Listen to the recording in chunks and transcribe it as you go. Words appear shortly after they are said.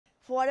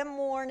What a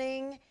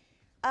morning.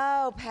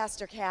 Oh,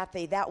 Pastor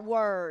Kathy, that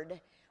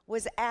word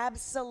was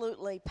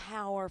absolutely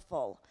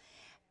powerful.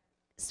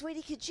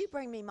 Sweetie, could you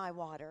bring me my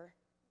water?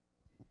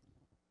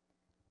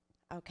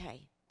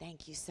 Okay,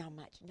 thank you so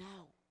much.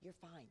 No, you're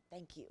fine.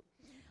 Thank you.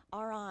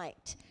 All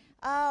right.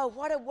 Oh,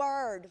 what a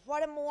word.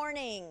 What a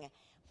morning.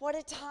 What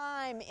a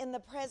time in the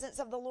presence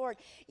of the Lord.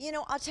 You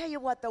know, I'll tell you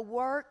what, the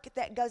work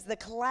that goes, the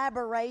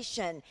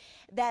collaboration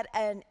that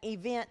an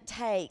event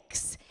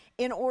takes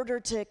in order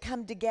to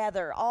come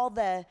together, all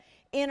the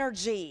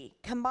energy,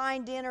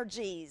 combined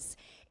energies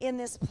in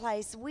this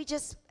place.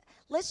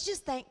 Let's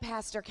just thank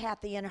Pastor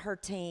Kathy and her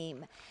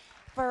team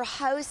for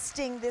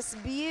hosting this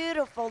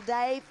beautiful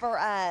day for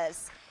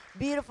us,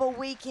 beautiful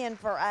weekend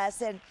for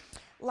us. And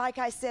like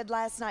I said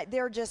last night,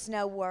 there are just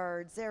no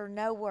words. There are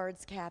no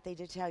words, Kathy,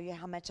 to tell you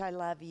how much I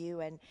love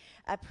you and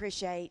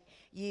appreciate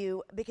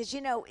you. Because,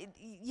 you know,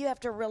 you have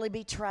to really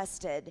be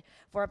trusted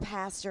for a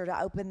pastor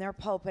to open their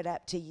pulpit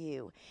up to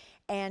you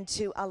and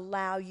to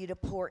allow you to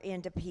pour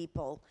into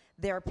people,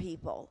 their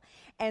people.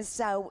 And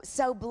so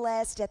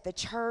blessed at the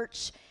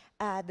church,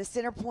 the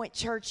Centerpoint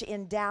Church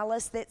in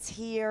Dallas that's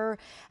here.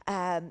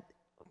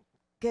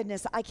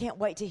 Goodness, I can't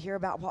wait to hear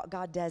about what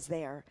God does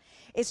there.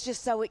 It's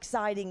just so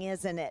exciting,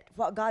 isn't it?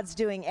 What God's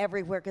doing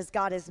everywhere, because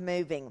God is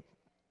moving.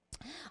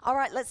 All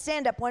right, let's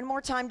stand up one more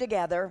time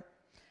together.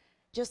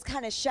 Just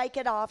kind of shake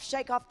it off.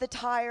 Shake off the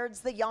tiredness,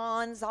 the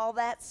yawns, all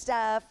that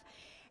stuff.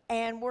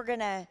 And we're going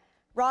to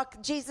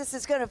rock. Jesus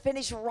is going to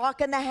finish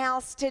rocking the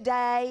house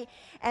today.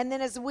 And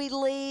then as we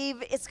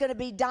leave, it's going to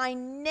be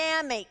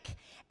dynamic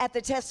at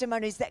the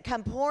testimonies that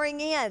come pouring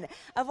in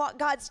of what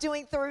God's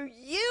doing through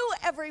you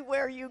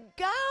everywhere you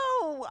go.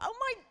 Oh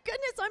my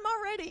goodness, I'm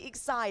already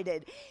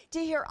excited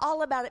to hear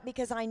all about it,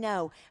 because I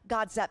know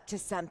God's up to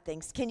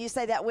something. Can you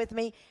say that with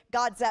me?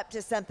 God's up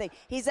to something.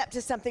 He's up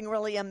to something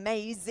really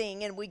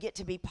amazing, and we get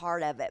to be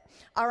part of it.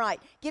 All right,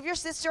 give your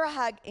sister a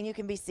hug, and you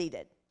can be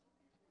seated.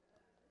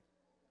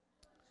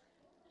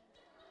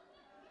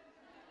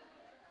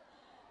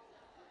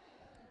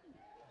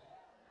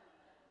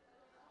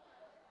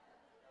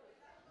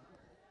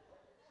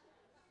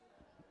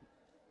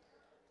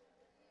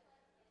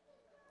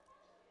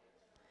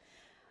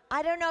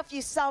 I don't know if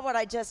you saw what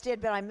I just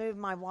did, but I moved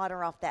my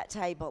water off that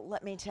table.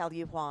 Let me tell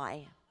you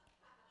why.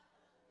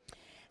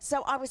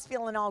 So I was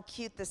feeling all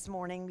cute this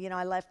morning. You know,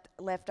 I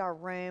left our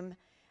room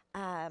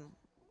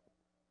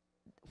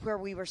where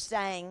we were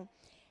staying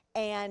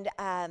and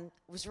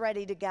was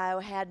ready to go,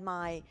 had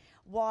my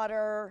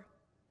water.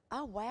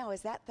 Oh, wow,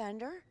 is that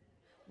thunder?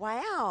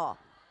 Wow.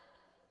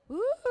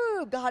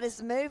 Ooh, God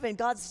is moving.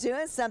 God's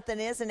doing something,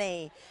 isn't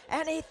he?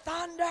 And he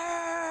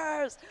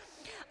thunders.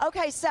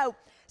 Okay, so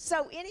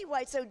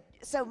anyway,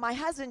 so my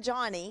husband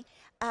Johnny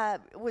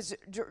was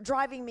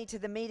driving me to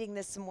the meeting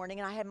this morning,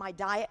 and I had my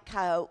Diet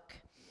Coke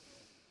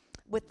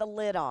with the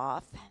lid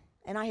off,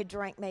 and I had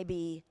drank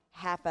maybe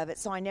half of it,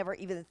 so I never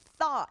even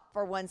thought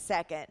for 1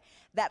 second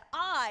that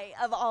I,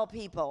 of all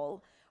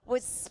people,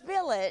 would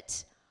spill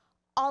it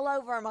all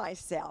over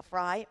myself,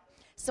 right?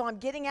 So I'm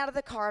getting out of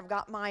the car. I've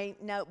got my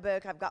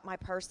notebook. I've got my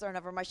purse thrown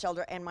over my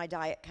shoulder and my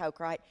Diet Coke,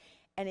 right?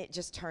 And it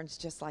just turns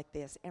just like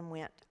this and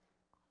went.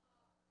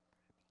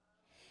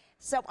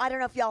 So I don't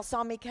know if y'all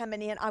saw me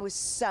coming in. I was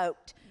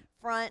soaked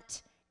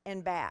front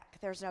and back.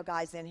 There's no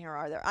guys in here,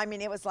 are there? I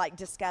mean, it was like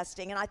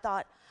disgusting. And I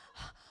thought,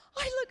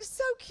 I look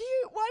so cute.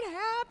 What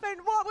happened?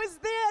 What was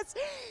this?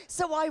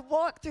 So I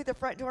walked through the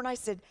front door and I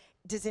said,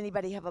 does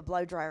anybody have a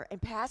blow dryer?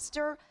 And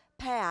Pastor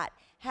Pat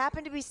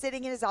happened to be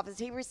sitting in his office.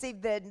 He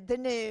received the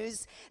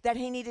news that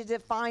he needed to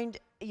find,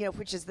 you know,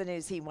 which is the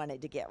news he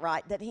wanted to get,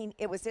 right? That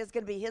it was going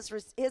to be his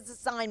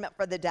assignment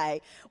for the day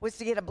was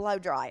to get a blow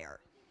dryer.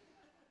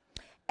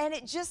 And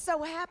it just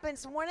so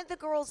happens one of the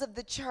girls of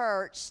the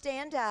church,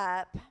 stand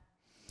up,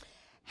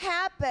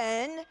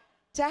 happened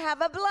to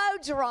have a blow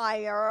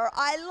dryer.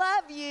 I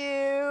love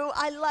you.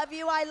 I love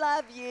you. I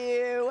love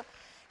you.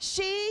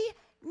 She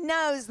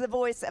knows the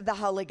voice of the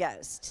Holy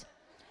Ghost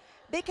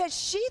because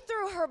she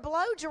threw her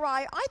blow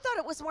dryer. I thought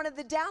it was one of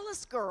the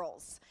Dallas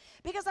girls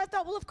because I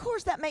thought, well, of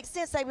course, that makes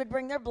sense. They would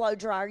bring their blow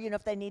dryer, you know,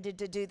 if they needed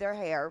to do their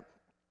hair.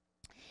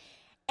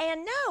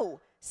 And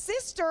no,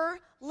 sister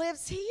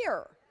lives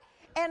here.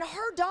 And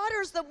her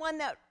daughter's the one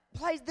that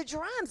plays the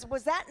drums.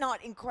 Was that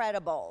not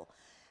incredible?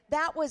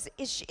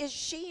 Is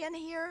she in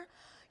here?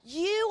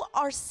 You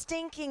are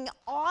stinking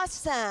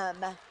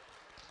awesome.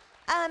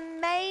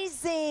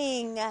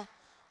 Amazing.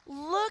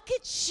 Look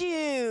at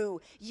you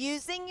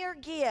using your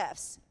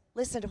gifts.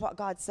 Listen to what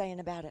God's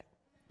saying about it.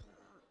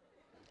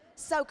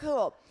 So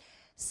cool.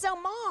 So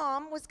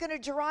Mom was going to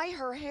dry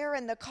her hair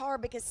in the car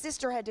because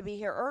sister had to be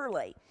here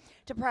early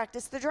to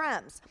practice the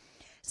drums.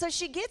 So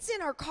she gets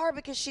in her car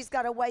because she's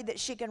got a way that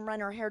she can run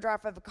her hair dryer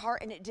off of a car,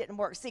 and it didn't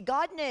work. See,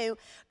 God knew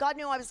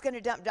I was going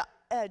to dump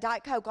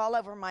Diet Coke all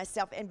over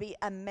myself and be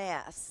a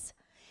mess.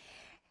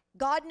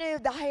 God knew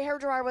the hair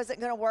dryer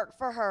wasn't going to work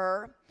for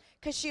her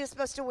because she was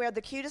supposed to wear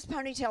the cutest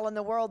ponytail in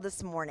the world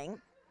this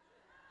morning.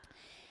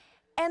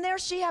 And there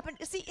she happened.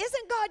 See,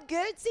 isn't God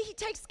good? See, he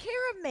takes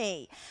care of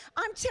me.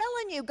 I'm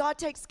telling you, God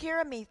takes care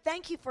of me.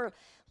 Thank you for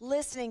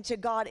listening to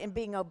God and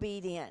being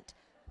obedient.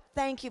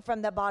 Thank you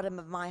from the bottom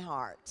of my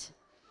heart.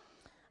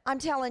 I'm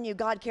telling you,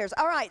 God cares.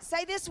 All right,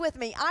 say this with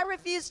me. I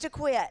refuse to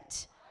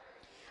quit.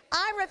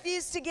 I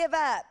refuse to give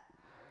up.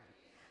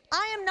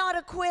 I am not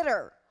a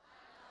quitter.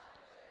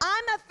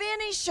 I'm a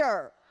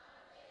finisher.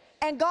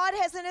 And God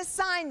has an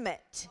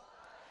assignment.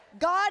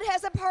 God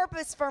has a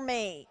purpose for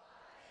me.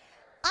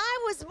 I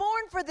was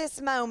born for this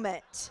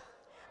moment.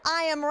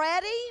 I am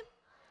ready.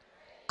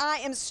 I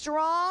am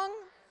strong.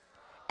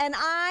 And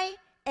I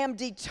am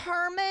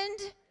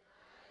determined.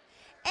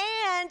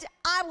 And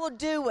I will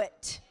do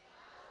it.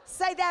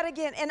 Say that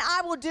again. And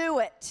I will do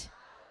it.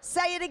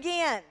 Say it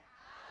again.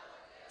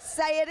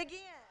 Say it again.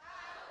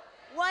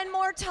 One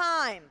more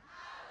time.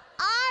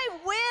 I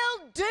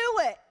will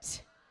do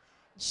it.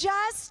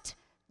 Just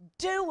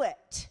do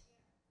it.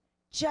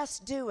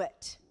 Just do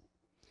it.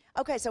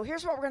 Okay, so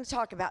here's what we're going to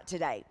talk about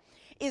today,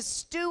 is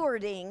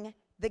stewarding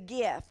the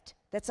gift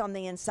that's on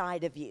the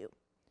inside of you.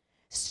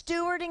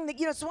 Stewarding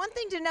it's one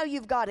thing to know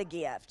you've got a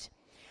gift.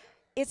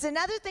 It's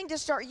another thing to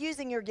start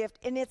using your gift,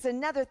 and it's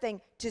another thing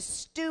to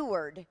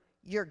steward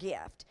your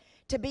gift,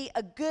 to be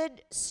a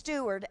good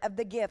steward of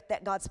the gift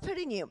that God's put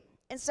in you.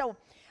 And so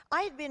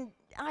I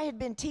had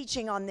been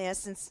teaching on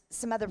this in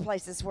some other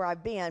places where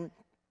I've been,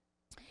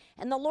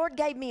 and the Lord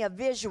gave me a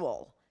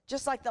visual,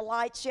 just like the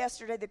lights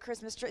yesterday, the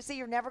Christmas tree. See,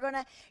 you're never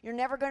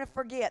gonna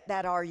forget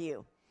that, are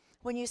you?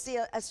 When you see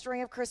a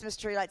string of Christmas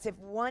tree lights, if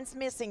one's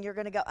missing, you're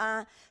gonna go,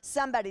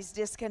 somebody's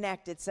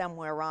disconnected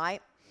somewhere,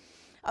 right?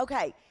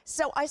 Okay,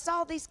 so I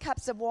saw these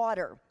cups of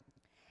water.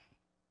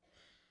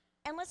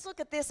 And let's look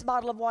at this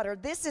bottle of water.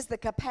 This is the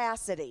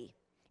capacity.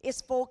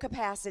 It's full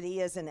capacity,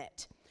 isn't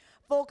it?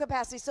 Full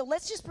capacity. So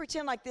let's just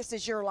pretend like this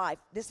is your life.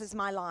 This is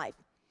my life.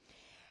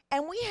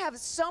 And we have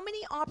so many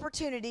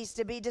opportunities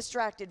to be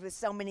distracted with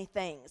so many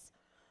things,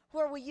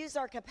 where we use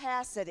our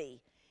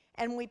capacity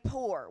and we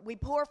pour. We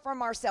pour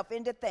from ourselves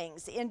into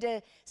things,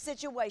 into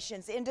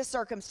situations, into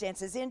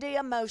circumstances, into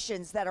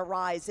emotions that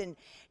arise, and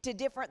to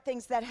different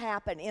things that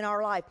happen in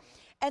our life.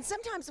 And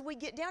sometimes we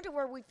get down to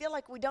where we feel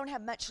like we don't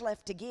have much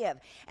left to give.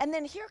 And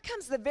then here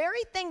comes the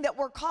very thing that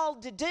we're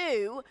called to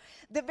do,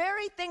 the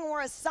very thing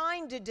we're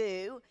assigned to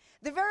do,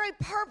 the very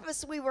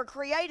purpose we were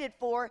created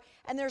for,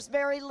 and there's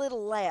very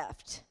little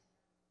left.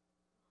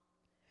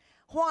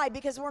 Why?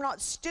 Because we're not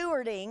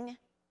stewarding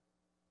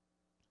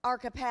our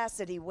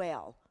capacity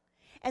well.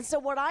 And so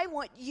what I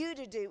want you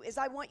to do is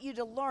I want you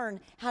to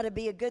learn how to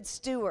be a good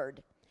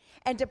steward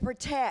and to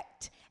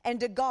protect and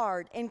to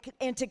guard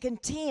and to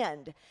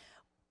contend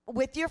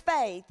with your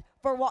faith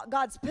for what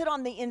God's put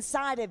on the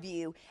inside of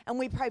you. And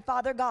we pray,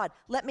 Father God,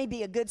 let me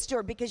be a good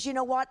steward, because you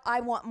know what?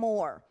 I want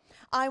more.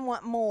 I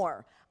want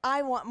more.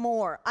 I want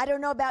more. I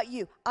don't know about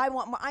you. I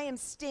want more. I am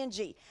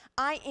stingy.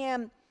 I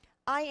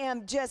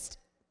am just,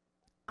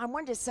 I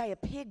wanted to say a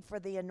pig for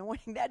the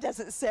anointing. That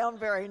doesn't sound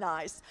very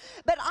nice.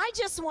 But I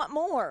just want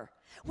more.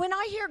 When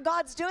I hear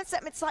God's doing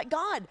something, it's like,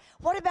 God,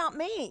 what about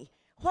me?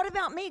 What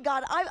about me,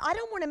 God? I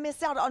don't want to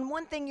miss out on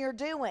one thing you're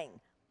doing.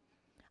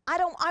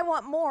 I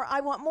want more.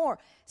 I want more.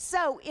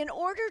 So in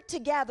order to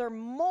gather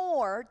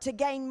more, to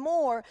gain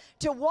more,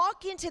 to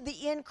walk into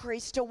the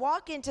increase, to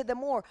walk into the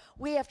more,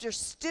 we have to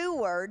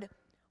steward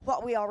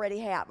what we already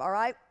have, all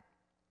right?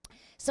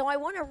 So I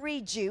want to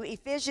read you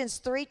Ephesians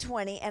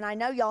 3:20, and I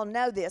know y'all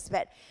know this,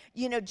 but,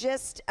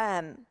 just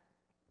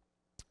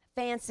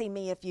fancy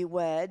me if you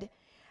would.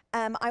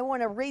 I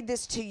want to read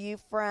this to you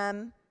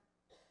from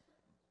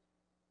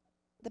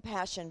the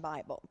Passion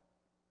Bible.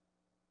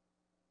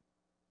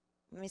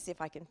 Let me see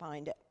if I can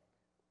find it.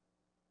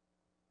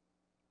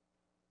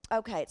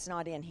 Okay, it's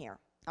not in here.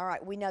 All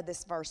right, we know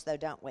this verse, though,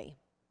 don't we?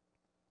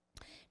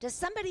 Does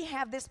somebody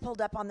have this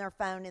pulled up on their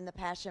phone in the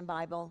Passion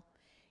Bible?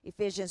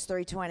 Ephesians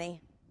 3:20.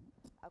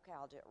 Okay,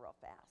 I'll do it real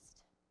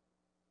fast.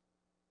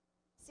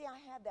 See, I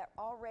had that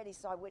already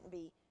so I wouldn't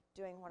be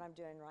doing what I'm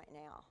doing right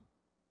now.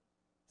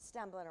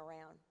 Stumbling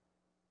around.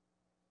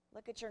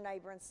 Look at your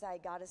neighbor and say,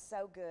 God is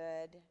so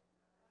good.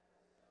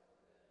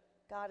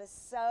 God is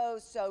so,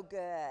 so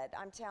good.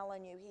 I'm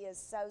telling you, he is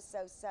so,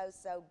 so, so,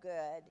 so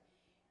good.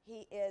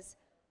 He is,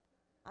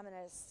 I'm going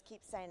to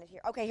keep saying it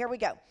here. Okay, here we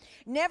go.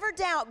 Never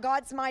doubt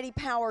God's mighty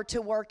power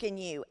to work in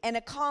you and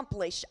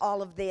accomplish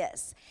all of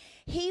this.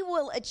 He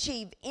will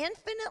achieve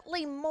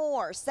infinitely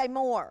more. Say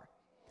more.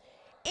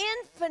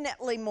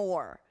 Infinitely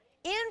more.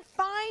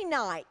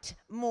 Infinite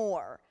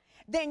more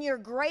than your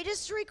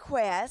greatest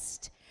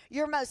request,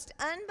 your most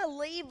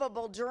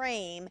unbelievable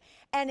dream,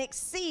 and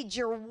exceed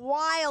your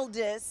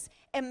wildest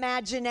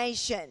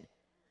imagination.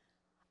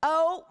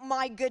 Oh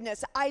my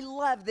goodness, I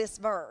love this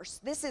verse.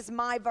 This is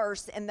my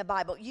verse in the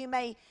Bible. You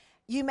may,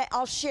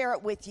 I'll share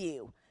it with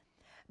you.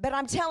 But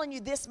I'm telling you,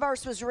 this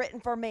verse was written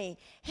for me.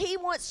 He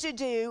wants to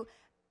do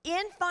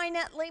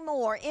infinitely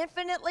more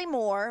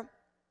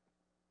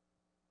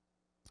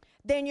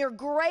than your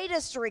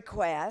greatest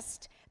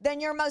request, than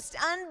your most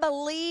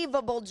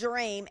unbelievable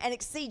dream, and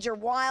exceed your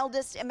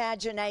wildest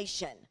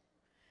imagination.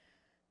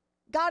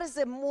 God is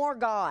a more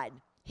God.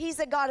 He's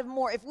a God of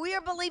more. If we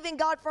are believing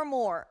God for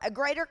more, a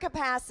greater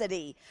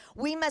capacity,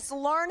 we must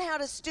learn how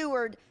to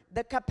steward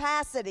the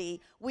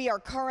capacity we are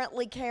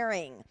currently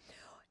carrying.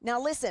 Now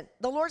listen,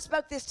 the Lord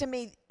spoke this to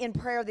me in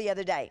prayer the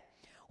other day.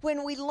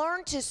 When we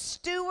learn to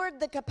steward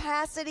the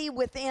capacity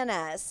within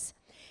us,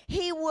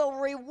 He will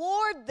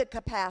reward the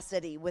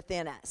capacity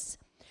within us.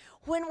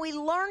 When we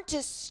learn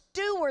to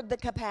steward the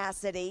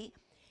capacity,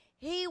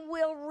 He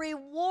will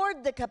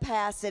reward the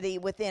capacity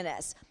within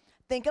us.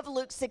 Think of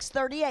Luke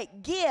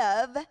 6:38.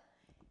 Give,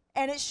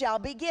 and it shall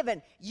be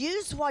given.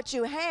 Use what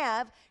you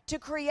have to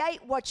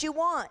create what you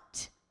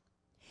want.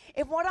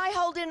 If what I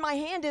hold in my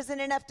hand isn't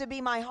enough to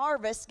be my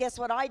harvest, guess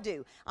what I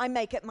do? I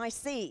make it my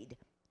seed.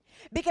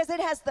 Because it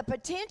has the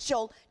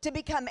potential to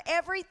become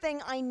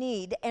everything I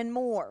need and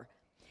more.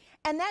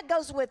 And that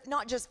goes with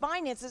not just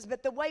finances,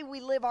 but the way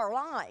we live our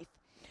life.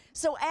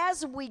 So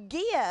as we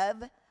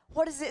give,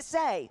 what does it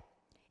say?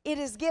 It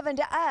is given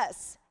to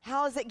us.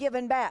 How is it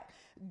given back?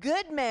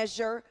 Good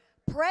measure,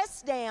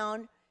 pressed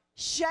down,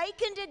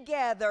 shaken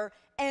together,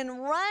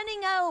 and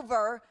running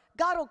over.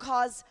 God will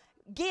cause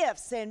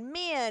gifts and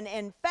men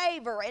and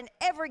favor and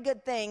every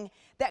good thing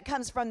that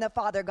comes from the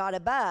Father God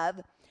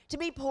above to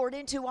be poured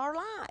into our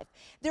life.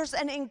 There's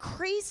an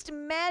increased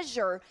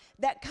measure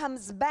that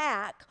comes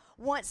back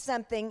once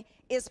something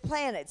is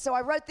planted. So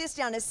I wrote this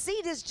down. A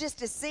seed is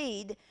just a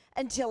seed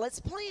until it's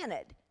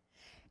planted.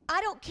 I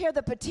don't care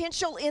the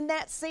potential in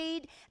that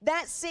seed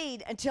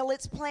until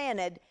it's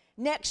planted.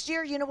 Next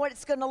year, you know what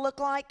it's going to look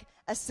like?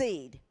 A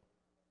seed.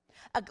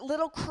 A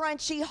little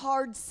crunchy,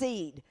 hard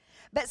seed.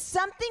 But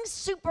something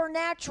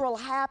supernatural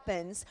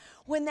happens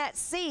when that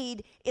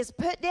seed is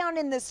put down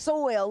in the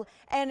soil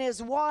and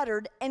is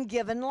watered and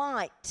given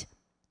light.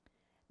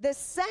 The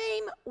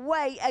same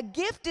way, a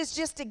gift is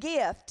just a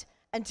gift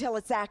until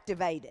it's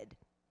activated.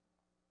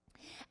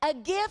 A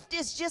gift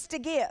is just a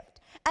gift.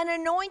 An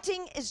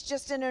anointing is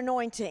just an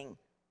anointing.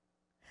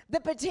 The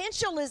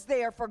potential is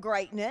there for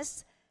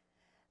greatness.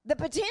 The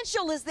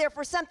potential is there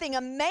for something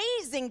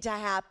amazing to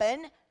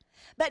happen,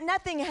 but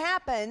nothing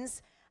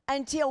happens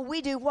until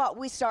we do what?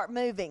 We start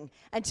moving,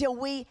 until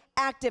we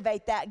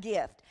activate that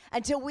gift,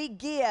 until we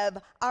give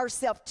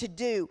ourselves to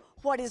do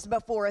what is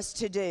before us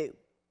to do.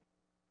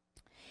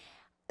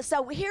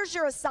 So here's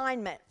your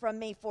assignment from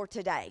me for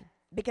today,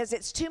 because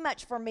it's too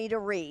much for me to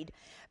read.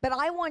 But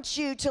I want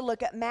you to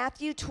look at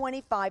Matthew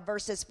 25,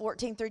 verses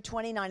 14 through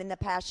 29 in the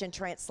Passion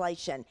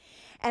Translation.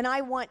 And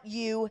I want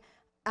you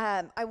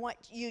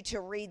to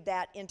read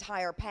that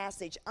entire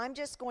passage. I'm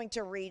just going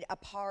to read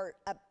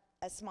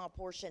a small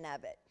portion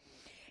of it.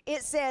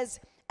 It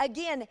says,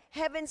 again,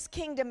 heaven's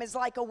kingdom is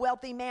like a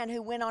wealthy man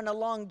who went on a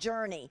long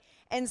journey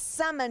and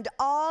summoned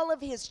all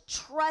of his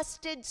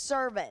trusted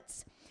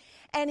servants.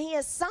 And he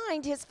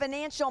assigned his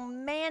financial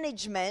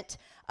management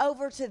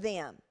over to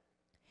them.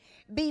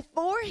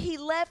 Before he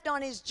left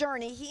on his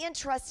journey, he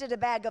entrusted a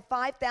bag of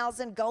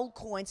 5,000 gold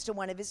coins to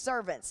one of his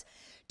servants,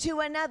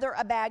 to another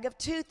a bag of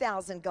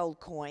 2,000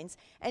 gold coins,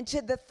 and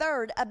to the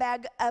third a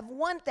bag of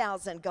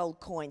 1,000 gold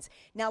coins.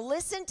 Now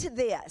listen to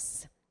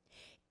this.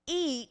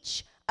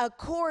 Each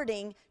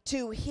according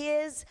to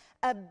his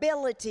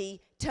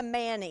ability to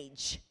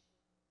manage.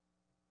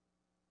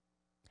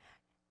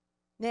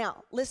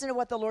 Now, listen to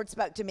what the Lord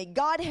spoke to me.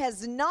 God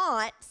has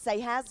not,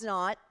 say has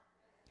not,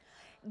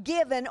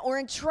 given or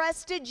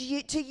entrusted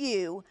to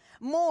you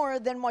more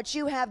than what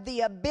you have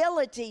the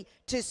ability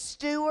to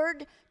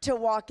steward, to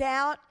walk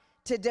out,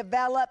 to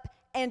develop,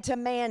 and to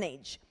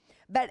manage.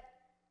 But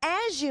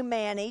as you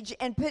manage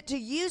and put to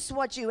use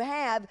what you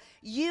have,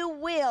 you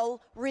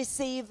will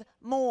receive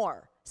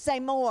more.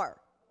 Say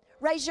more.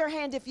 Raise your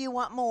hand if you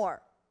want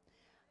more.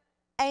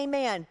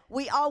 Amen.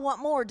 We all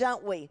want more,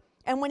 don't we?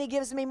 And when he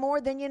gives me more,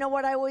 then you know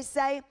what I always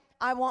say?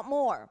 I want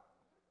more.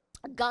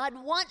 God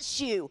wants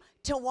you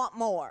to want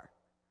more.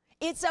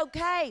 It's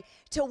okay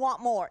to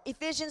want more.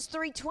 Ephesians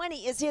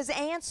 3:20 is his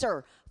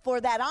answer for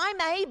that. I'm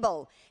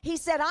able. He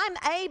said, I'm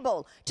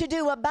able to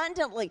do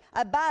abundantly,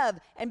 above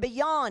and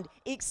beyond,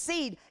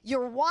 exceed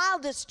your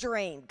wildest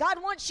dream.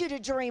 God wants you to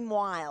dream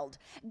wild.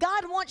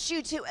 God wants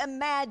you to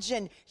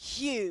imagine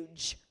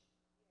huge.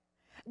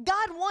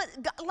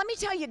 Let me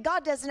tell you,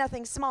 God does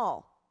nothing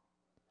small.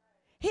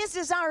 His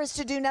desire is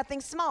to do nothing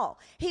small.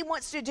 He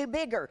wants to do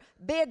bigger,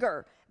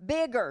 bigger,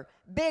 bigger,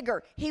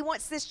 bigger. He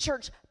wants this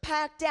church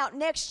packed out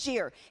next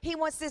year. He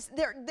wants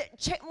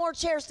more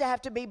chairs to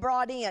have to be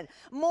brought in.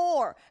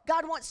 More.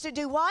 God wants to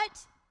do what?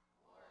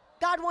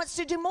 God wants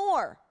to do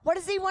more. What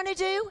does he want to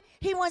do?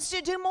 He wants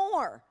to do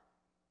more.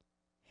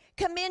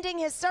 Commending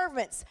his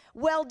servants,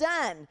 well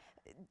done,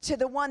 to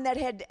the one that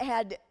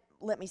had,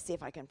 let me see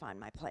if I can find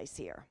my place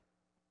here.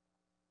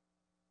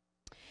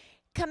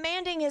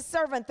 Commanding his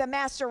servant, the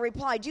master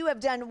replied, you have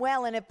done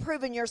well and have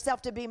proven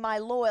yourself to be my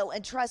loyal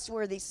and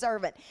trustworthy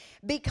servant.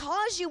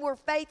 Because you were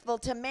faithful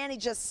to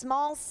manage a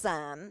small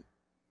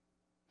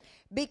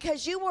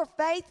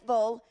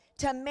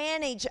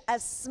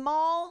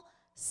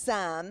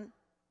sum,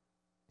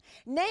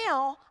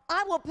 now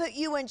I will put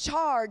you in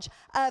charge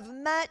of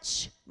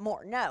much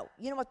more. No,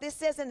 you know what this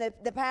says in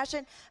the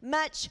Passion?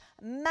 Much,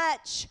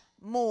 much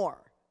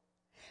more.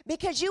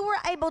 because you were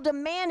able to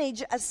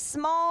manage a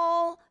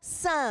small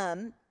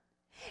sum.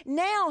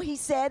 Now, he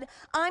said,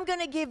 I'm going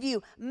to give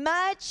you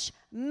much,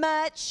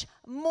 much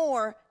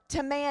more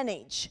to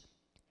manage.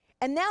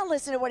 And now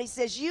listen to what he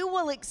says. You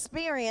will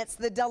experience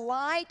the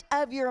delight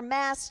of your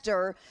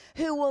master,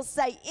 who will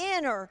say,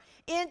 enter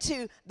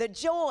into the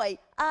joy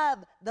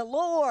of the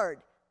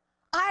Lord.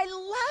 I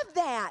love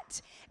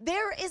that.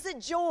 There is a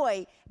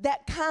joy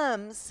that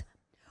comes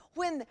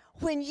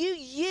when you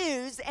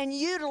use and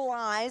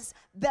utilize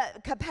the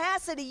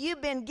capacity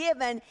you've been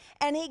given,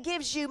 and he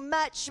gives you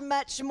much,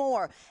 much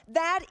more.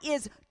 That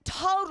is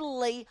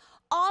totally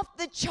off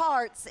the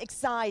charts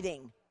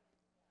exciting.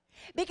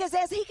 Because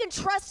as he can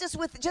trust us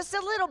with just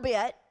a little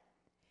bit,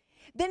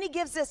 then he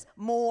gives us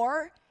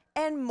more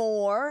and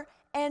more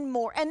and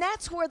more. And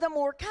that's where the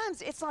more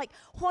comes. It's like,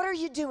 what are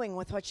you doing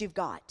with what you've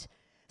got?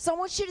 So I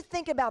want you to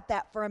think about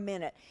that for a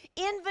minute.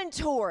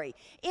 Inventory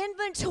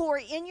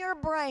in your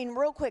brain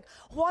real quick.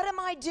 What am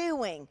I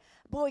doing?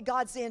 Boy,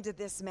 God's into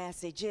this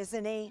message,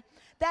 isn't he?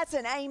 That's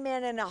an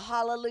amen and a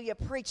hallelujah.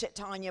 Preach it,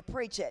 Tanya,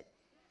 preach it.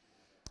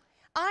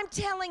 I'm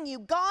telling you,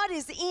 God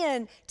is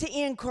in to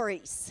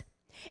increase.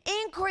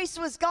 Increase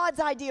was God's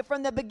idea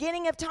from the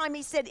beginning of time.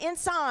 He said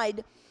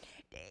inside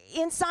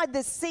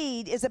the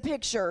seed is a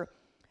picture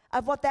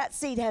of what that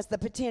seed has the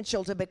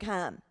potential to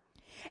become.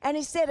 And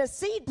he said a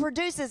seed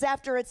produces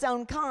after its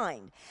own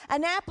kind.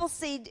 An apple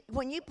seed,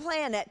 when you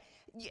plant it,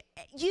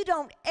 you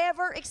don't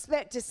ever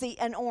expect to see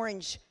an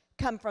orange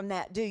come from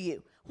that, do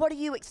you? What do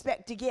you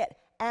expect to get?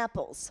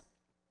 Apples.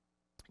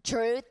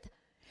 Truth.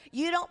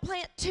 You don't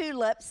plant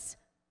tulips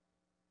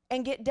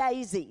and get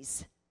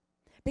daisies.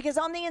 Because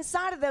on the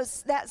inside of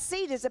that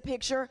seed is a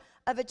picture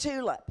of a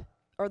tulip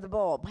or the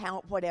bulb,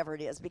 whatever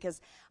it is, because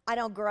I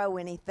don't grow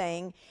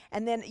anything.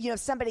 And then, if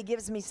somebody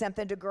gives me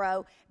something to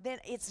grow, then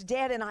it's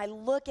dead, and I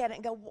look at it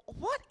and go,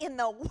 what in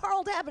the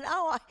world happened?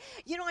 Oh,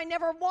 I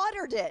never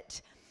watered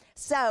it.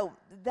 So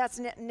that's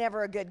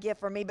never a good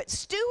gift for me. But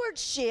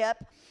stewardship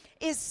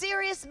is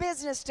serious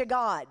business to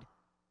God.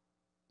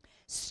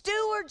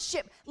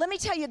 Stewardship. Let me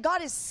tell you,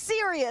 God is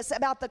serious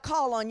about the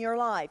call on your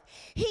life.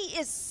 He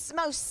is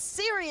most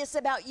serious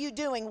about you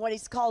doing what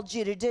he's called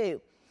you to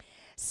do.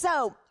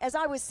 So, as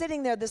I was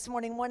sitting there this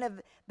morning, one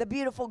of the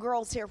beautiful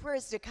girls here, where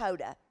is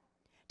Dakota?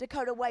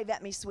 Dakota, wave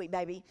at me, sweet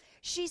baby.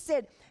 She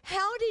said,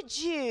 how did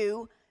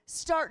you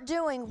start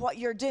doing what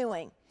you're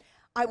doing?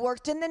 I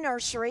worked in the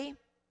nursery.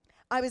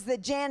 I was the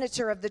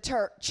janitor of the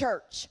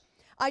church.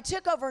 I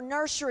took over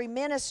nursery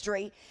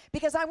ministry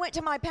because I went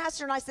to my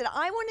pastor and I said,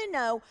 I want to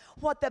know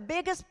what the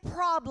biggest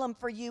problem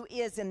for you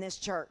is in this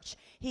church.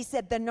 He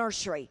said, the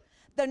nursery.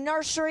 The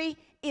nursery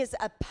is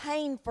a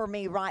pain for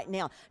me right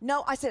now.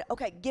 No, I said,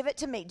 okay, give it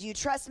to me. Do you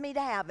trust me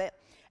to have it?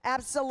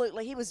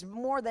 Absolutely. He was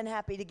more than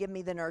happy to give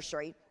me the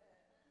nursery.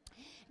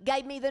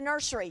 Gave me the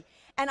nursery.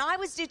 And I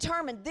was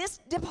determined this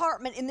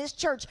department in this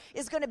church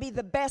is going to be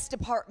the best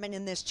department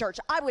in this church.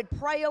 I would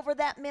pray over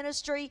that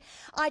ministry.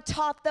 I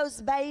taught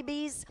those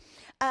babies.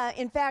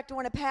 In fact,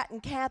 one of Pat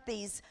and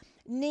Kathy's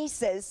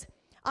nieces,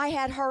 I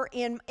had her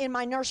in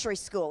my nursery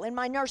school, in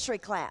my nursery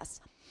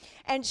class.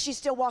 And she's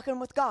still walking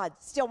with God,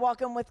 still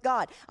walking with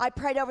God. I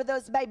prayed over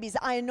those babies.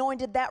 I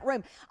anointed that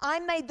room. I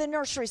made the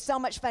nursery so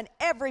much fun.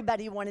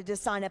 Everybody wanted to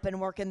sign up and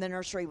work in the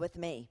nursery with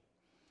me.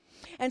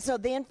 And so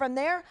then from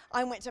there,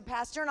 I went to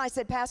Pastor and I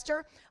said,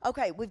 Pastor,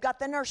 okay, we've got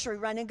the nursery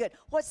running good.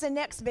 What's the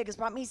next biggest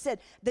problem? He said,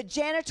 the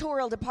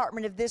janitorial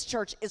department of this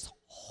church is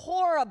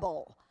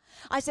horrible.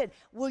 I said,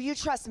 will you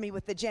trust me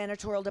with the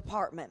janitorial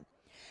department?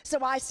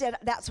 So I said,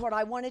 that's what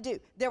I want to do.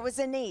 There was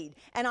a need,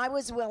 and I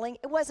was willing.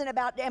 It wasn't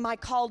about, am I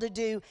called to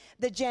do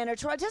the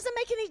janitorial? It doesn't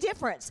make any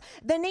difference.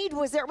 The need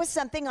was there was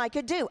something I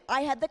could do.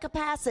 I had the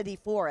capacity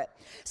for it.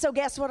 So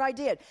guess what I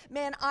did?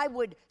 Man, I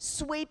would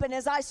sweep, and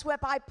as I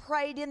swept, I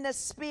prayed in the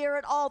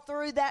Spirit all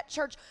through that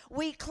church.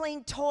 We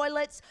cleaned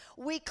toilets.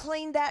 We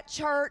cleaned that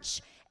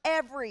church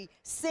every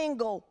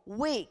single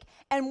week.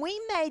 And we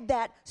made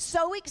that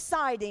so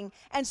exciting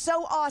and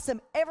so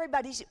awesome.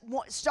 Everybody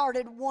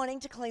started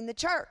wanting to clean the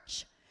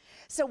church.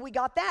 So we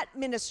got that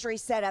ministry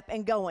set up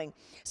and going.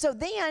 So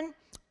then,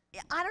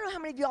 I don't know how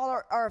many of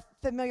y'all are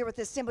familiar with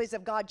the Assemblies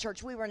of God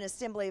Church. We were an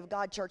Assembly of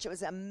God Church. It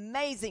was an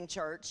amazing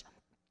church.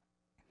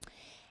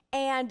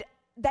 And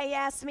they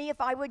asked me if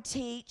I would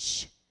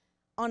teach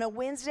on a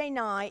Wednesday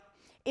night.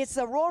 It's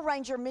the Royal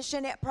Ranger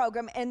Missionette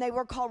program, and they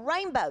were called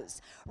Rainbows.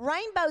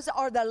 Rainbows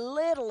are the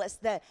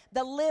littlest,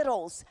 the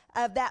littles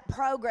of that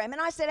program.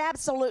 And I said,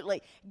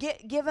 absolutely,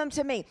 give them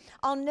to me.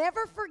 I'll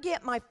never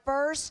forget my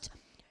first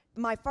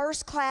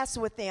class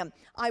with them.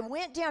 I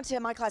went down to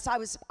my class. I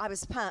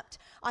was pumped.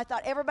 I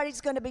thought everybody's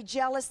going to be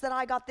jealous that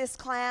I got this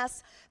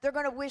class. They're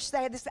going to wish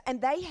they had this.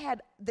 And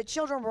the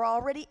children were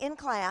already in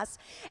class,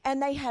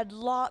 and they had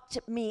locked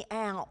me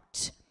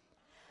out.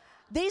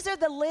 These are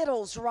the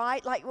littles,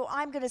 right? Like, well,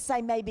 I'm going to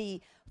say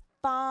maybe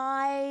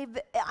 5,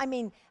 I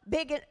mean,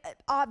 big,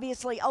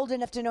 obviously old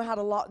enough to know how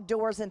to lock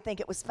doors and think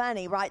it was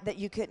funny, right, that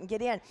you couldn't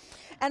get in.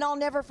 And I'll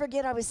never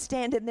forget, I was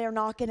standing there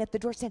knocking at the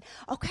door saying,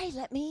 okay,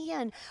 let me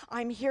in.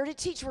 I'm here to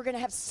teach. We're going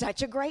to have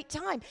such a great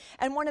time.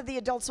 And one of the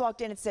adults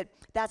walked in and said,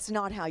 that's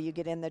not how you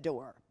get in the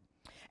door.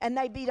 And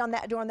they beat on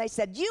that door and they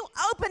said, you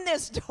open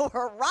this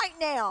door right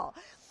now.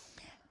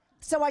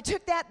 So I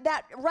took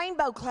that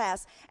rainbow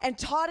class and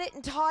taught it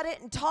and taught it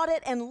and taught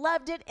it and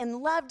loved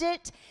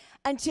it.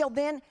 Until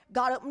then,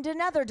 God opened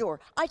another door.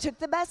 I took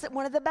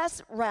one of the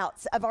best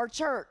routes of our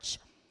church.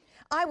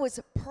 I was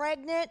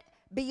pregnant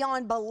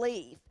beyond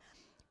belief.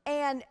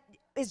 And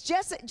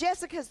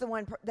Jessica's the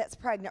one that's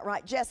pregnant,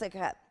 right?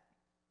 Jessica.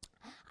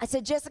 I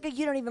said, Jessica,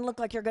 you don't even look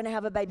like you're going to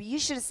have a baby. You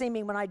should have seen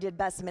me when I did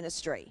bus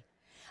ministry.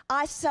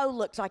 I so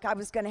looked like I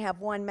was going to have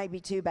 1, maybe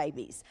 2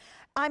 babies.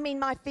 I mean,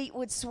 my feet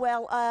would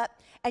swell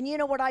up. And you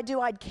know what I'd do?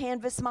 I'd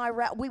canvass my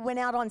route. We went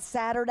out on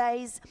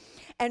Saturdays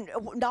and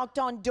knocked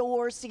on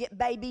doors to get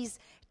babies,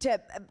 to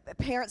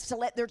parents to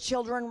let their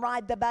children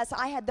ride the bus.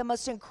 I had the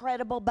most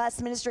incredible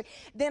bus ministry.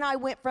 Then I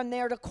went from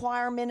there to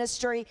choir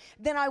ministry.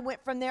 Then I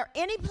went from there.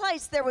 Any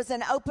place there was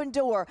an open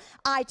door,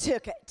 I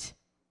took it.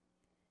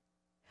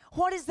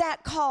 What is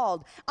that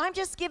called? I'm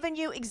just giving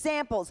you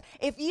examples.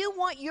 If you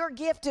want your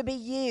gift to be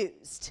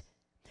used,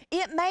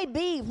 it may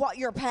be what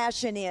your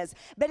passion is,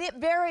 but it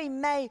very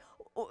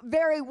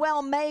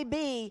well may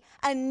be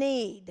a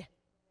need.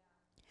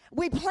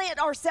 We plant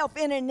ourselves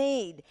in a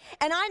need.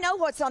 And I know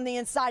what's on the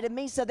inside of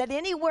me, so that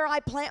anywhere I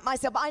plant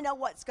myself, I know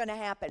what's going to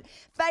happen.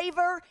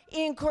 Favor,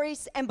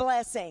 increase, and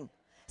blessing.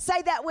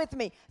 Say that with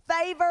me.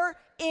 Favor,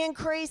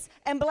 increase,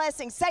 and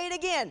blessing. Say it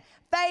again.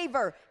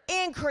 Favor,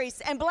 increase,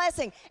 and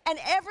blessing. And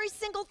every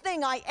single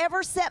thing I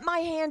ever set my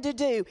hand to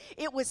do,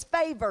 it was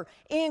favor,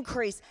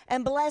 increase,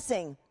 and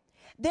blessing.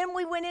 Then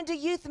we went into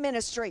youth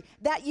ministry.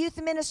 That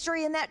youth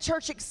ministry in that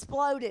church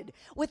exploded.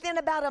 Within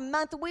about a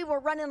month, we were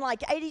running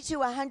like 80 to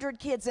 100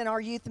 kids in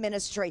our youth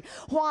ministry.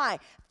 Why?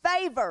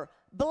 Favor,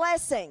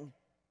 blessing,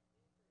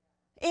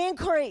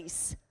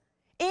 increase,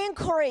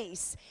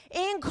 increase,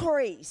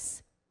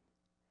 increase.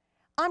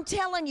 I'm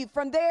telling you,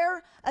 from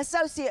their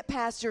associate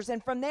pastors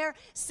and from their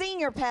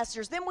senior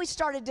pastors, then we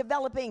started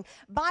developing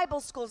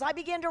Bible schools. I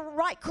began to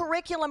write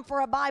curriculum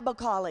for a Bible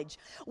college.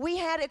 We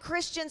had a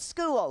Christian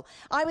school.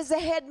 I was the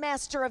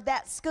headmaster of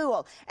that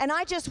school. And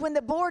when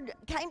the board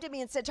came to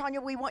me and said,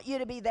 Tanya, we want you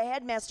to be the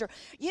headmaster.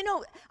 You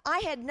know, I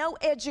had no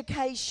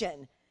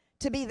education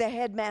to be the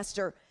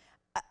headmaster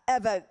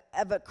of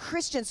a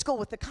Christian school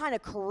with the kind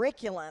of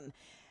curriculum.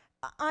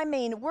 I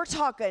mean, we're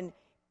talking,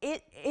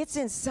 it's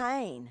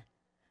insane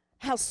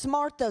how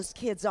smart those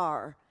kids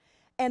are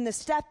and the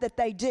stuff that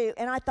they do.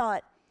 And I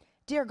thought,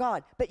 dear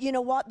God, but you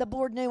know what? The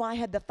board knew I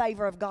had the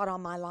favor of God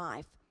on my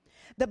life.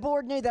 The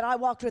board knew that I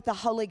walked with the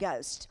Holy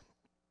Ghost.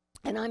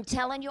 And I'm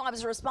telling you, I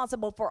was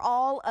responsible for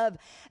all of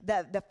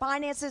the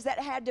finances that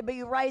had to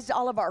be raised,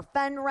 all of our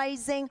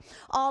fundraising,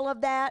 all of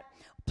that,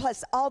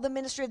 plus all the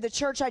ministry of the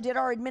church. I did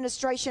our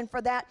administration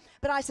for that.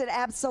 But I said,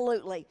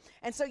 absolutely.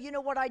 And so you know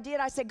what I did?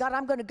 I said, God,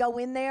 I'm going to go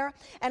in there,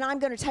 and I'm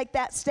going to take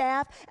that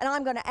staff, and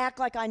I'm going to act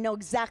like I know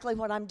exactly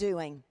what I'm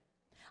doing.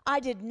 I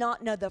did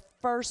not know the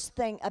first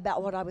thing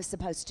about what I was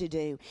supposed to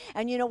do.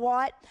 And you know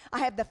what? I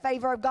have the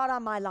favor of God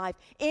on my life.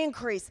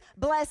 Increase,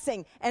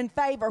 blessing, and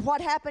favor.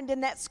 What happened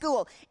in that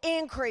school?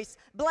 Increase,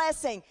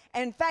 blessing,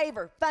 and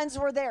favor. Funds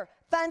were there.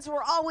 Funds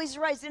were always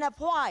raised enough.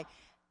 Why?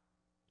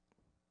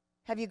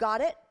 Have you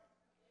got it?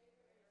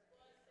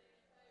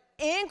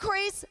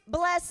 Increase,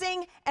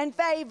 blessing, and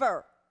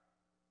favor.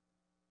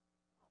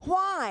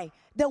 Why?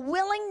 The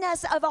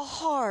willingness of a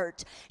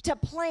heart to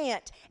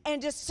plant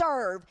and to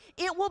serve.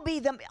 It will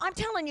be I'm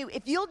telling you,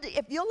 if you'll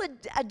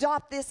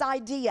adopt this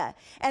idea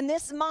and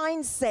this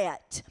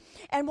mindset.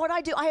 And what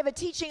I do, I have a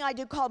teaching I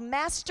do called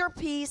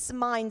Masterpiece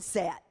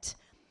Mindset.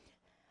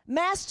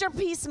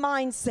 Masterpiece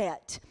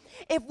Mindset.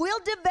 If we'll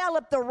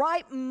develop the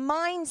right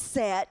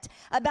mindset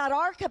about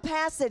our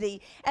capacity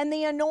and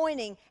the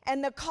anointing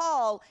and the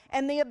call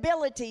and the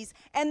abilities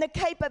and the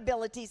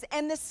capabilities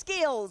and the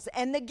skills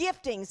and the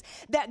giftings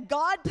that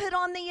God put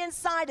on the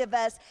inside of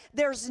us,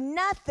 there's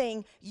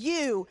nothing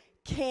you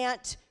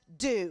can't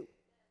do.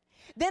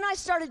 Then I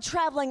started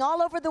traveling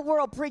all over the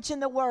world preaching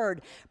the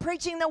word,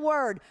 preaching the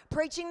word,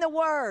 preaching the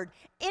word.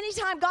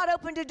 Anytime God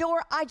opened a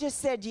door, I just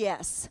said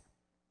yes.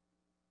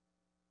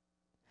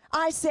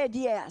 I said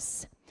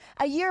yes.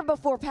 A year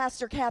before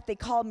Pastor Kathy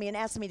called me and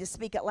asked me to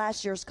speak at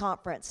last year's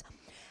conference,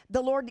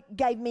 the Lord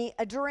gave me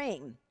a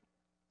dream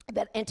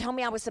and told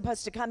me I was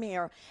supposed to come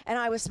here and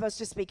I was supposed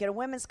to speak at a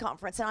women's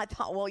conference. And I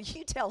thought, well,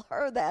 you tell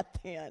her that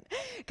then,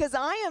 because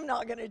I am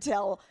not going to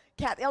tell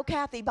Kathy. Oh,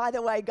 Kathy, by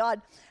the way,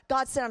 God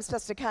said I'm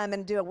supposed to come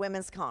and do a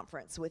women's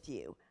conference with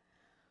you.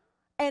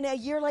 And a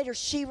year later,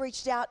 she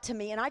reached out to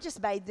me, and I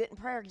just bathed it in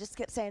prayer, just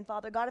kept saying,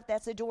 Father God, if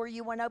that's a door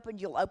you want open,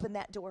 you'll open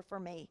that door for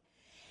me.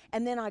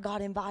 And then I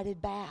got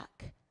invited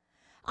back.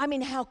 I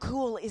mean, how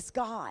cool is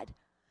God?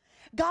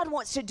 God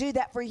wants to do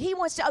that for you. He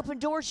wants to open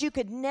doors you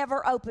could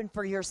never open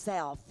for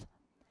yourself.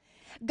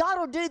 God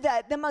will do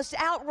the most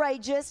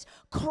outrageous,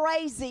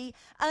 crazy,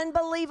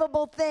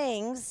 unbelievable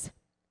things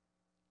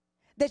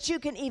that you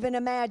can even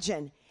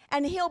imagine.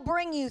 And He'll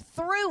bring you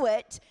through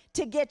it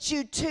to get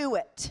you to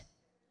it.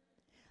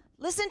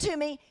 Listen to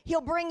me.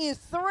 He'll bring you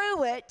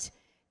through it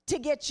to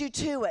get you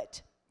to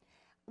it.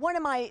 One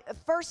of my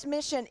first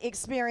mission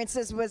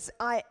experiences was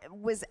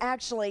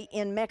actually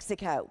in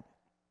Mexico.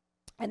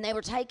 And they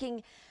were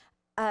taking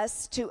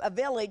us to a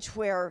village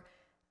where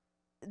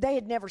they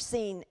had never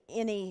seen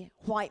any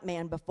white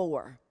man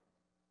before.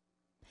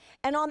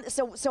 And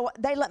so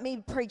they let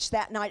me preach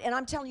that night. And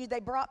I'm telling you, they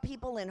brought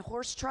people in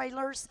horse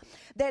trailers.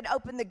 They'd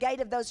open the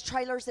gate of those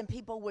trailers and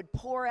people would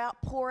pour out.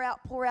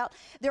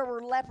 There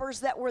were lepers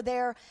that were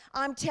there.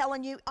 I'm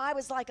telling you, I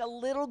was like a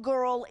little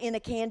girl in a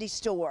candy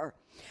store.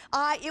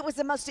 It was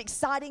the most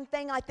exciting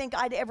thing I think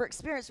I'd ever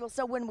experienced. Well,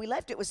 so when we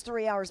left, it was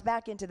 3 hours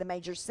back into the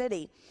major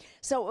city.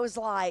 So it was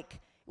like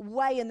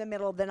way in the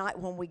middle of the night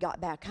when we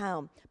got back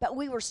home. But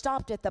we were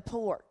stopped at the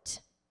port.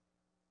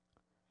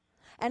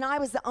 And I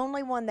was the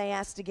only one they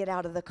asked to get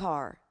out of the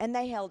car. And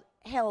they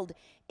held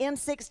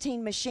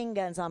M16 machine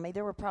guns on me.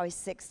 There were probably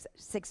six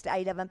to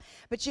eight of them.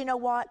 But you know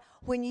what?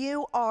 When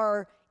you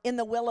are in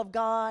the will of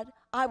God,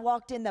 I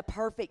walked in the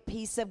perfect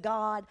peace of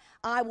God.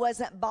 I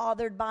wasn't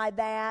bothered by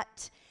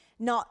that.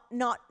 Not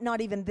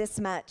even this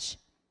much.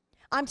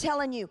 I'm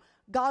telling you,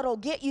 God will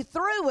get you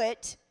through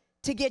it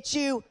to get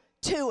you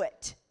to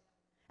it.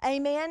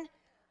 Amen?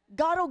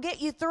 God will get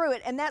you through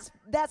it, and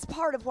that's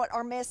part of what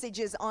our message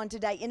is on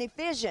today. In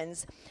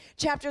Ephesians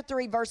chapter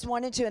 3, verse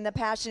 1 and 2 in the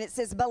Passion, it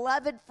says,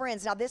 beloved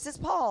friends. Now, this is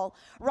Paul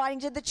writing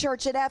to the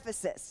church at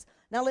Ephesus.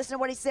 Now, listen to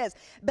what he says.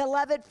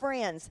 Beloved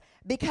friends,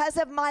 because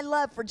of my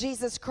love for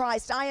Jesus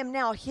Christ, I am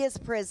now His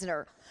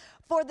prisoner.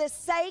 For the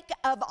sake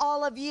of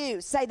all of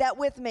you, say that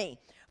with me.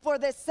 For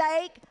the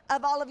sake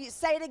of all of you.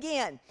 Say it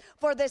again.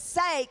 For the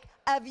sake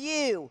of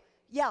you.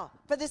 Yeah,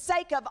 for the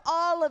sake of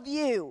all of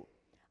you.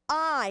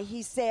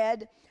 He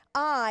said,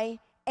 I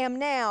am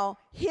now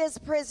His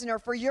prisoner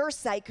for your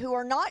sake, who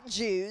are not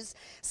Jews,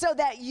 so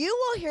that you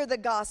will hear the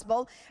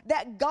gospel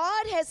that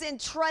God has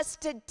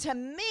entrusted to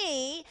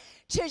me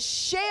to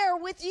share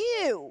with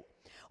you.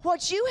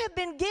 What you have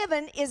been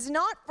given is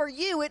not for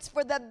you, it's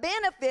for the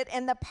benefit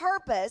and the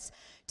purpose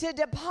to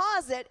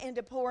deposit and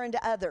to pour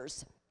into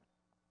others.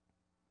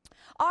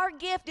 Our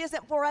gift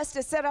isn't for us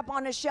to sit up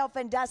on a shelf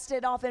and dust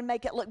it off and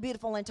make it look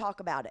beautiful and talk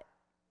about it.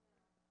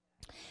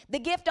 The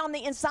gift on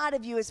the inside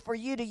of you is for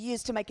you to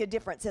use to make a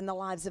difference in the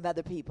lives of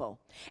other people.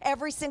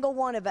 Every single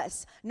one of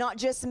us, not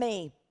just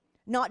me,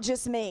 not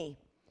just me.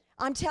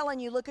 I'm telling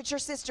you, look at your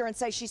sister and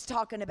say, she's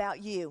talking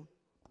about you.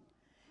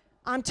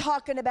 I'm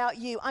talking about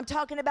you. I'm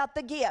talking about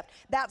the gift.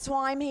 That's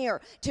why I'm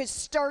here, to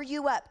stir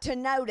you up, to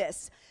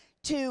notice,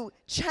 to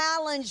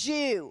challenge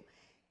you.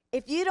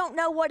 If you don't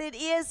know what it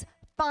is,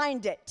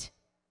 find it.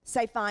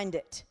 Say, find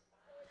it.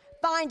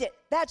 Find it.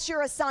 That's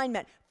your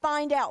assignment.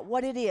 Find out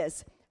what it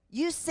is.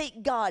 You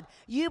seek God.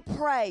 You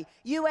pray.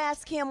 You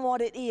ask Him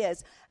what it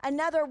is.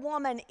 Another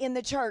woman in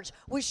the church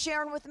was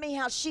sharing with me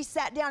how she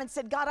sat down and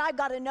said, God, I've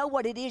got to know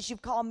what it is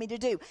you've called me to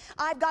do.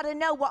 I've got to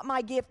know what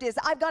my gift is.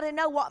 I've got to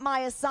know what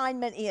my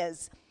assignment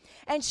is.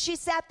 And she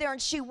sat there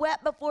and she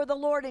wept before the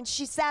Lord, and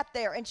she sat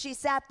there and she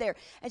sat there.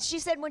 And she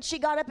said when she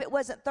got up, it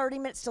wasn't 30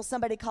 minutes till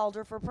somebody called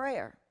her for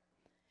prayer.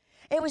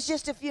 It was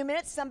just a few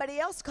minutes, somebody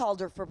else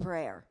called her for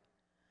prayer.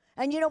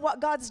 And you know what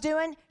God's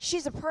doing?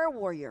 She's a prayer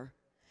warrior.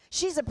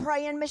 She's a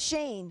praying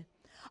machine.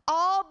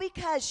 All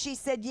because she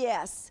said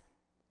yes.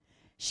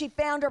 She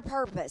found her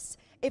purpose.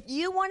 If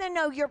you want to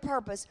know your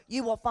purpose,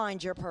 you will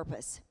find your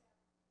purpose.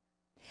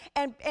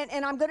 And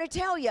I'm going to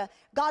tell you,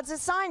 God's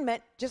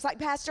assignment, just like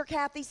Pastor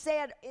Kathy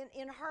said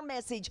in her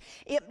message,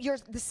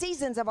 the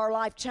seasons of our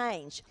life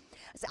change.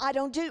 I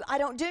don't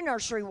do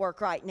nursery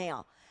work right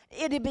now.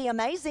 It'd be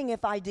amazing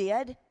if I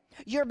did.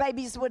 Your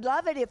babies would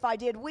love it if I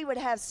did. We would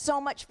have so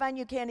much fun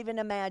you can't even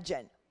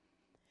imagine.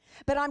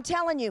 But I'm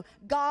telling you,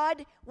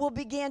 God will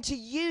begin to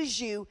use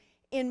you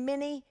in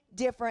many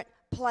different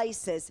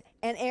places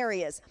and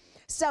areas.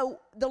 So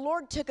the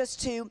Lord took us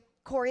to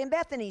Corey and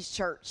Bethany's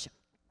church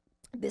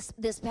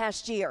this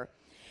past year.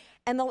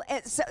 And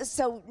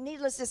so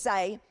needless to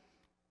say,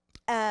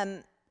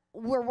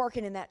 we're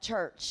working in that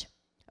church.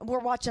 We're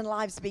watching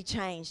lives be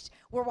changed.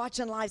 We're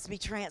watching lives be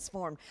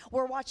transformed.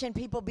 We're watching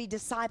people be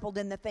discipled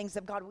in the things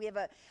of God.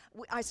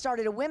 I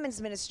started a women's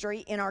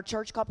ministry in our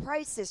church called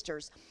Praise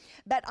Sisters.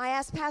 But I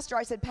asked Pastor,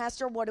 I said,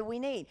 Pastor, what do we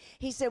need?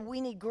 He said,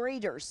 we need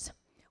greeters.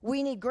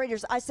 We need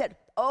greeters. I said,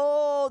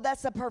 oh,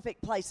 that's the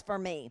perfect place for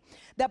me.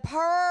 The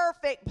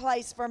perfect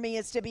place for me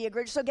is to be a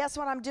greeter. So guess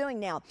what I'm doing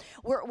now?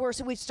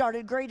 We've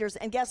started greeters.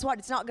 And guess what?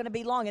 It's not going to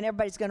be long, and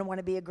everybody's going to want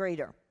to be a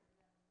greeter.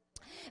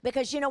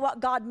 Because you know what?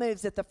 God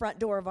moves at the front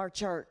door of our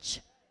church.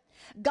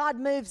 God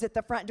moves at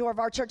the front door of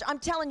our church. I'm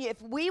telling you,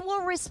 if we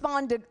will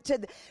respond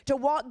to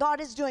what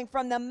God is doing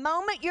from the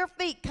moment your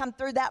feet come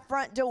through that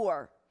front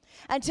door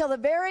until the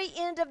very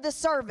end of the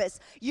service,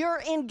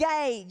 you're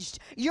engaged.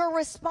 You're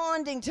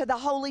responding to the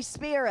Holy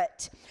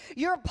Spirit.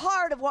 You're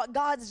part of what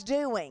God's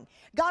doing.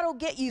 God will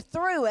get you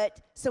through it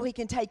so He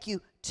can take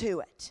you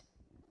to it.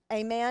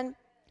 Amen?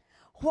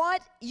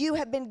 What you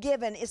have been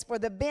given is for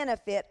the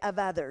benefit of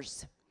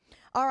others.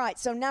 All right,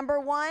 so number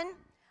one,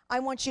 I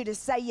want you to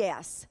say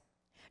yes.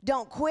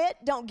 Don't quit.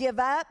 Don't give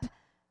up.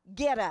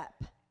 Get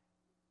up.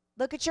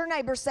 Look at your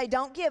neighbor. Say,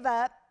 don't give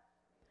up,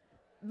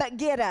 but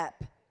get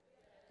up.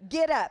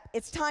 Get up.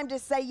 It's time to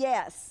say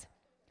yes.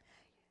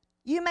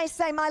 You may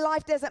say, my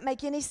life doesn't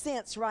make any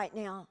sense right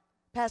now,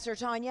 Pastor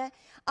Tanya.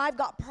 I've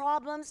got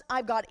problems.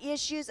 I've got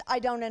issues. I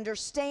don't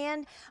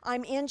understand.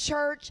 I'm in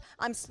church.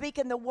 I'm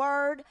speaking the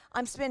word.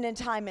 I'm spending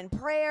time in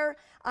prayer.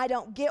 I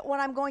don't get what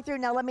I'm going through.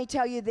 Now, let me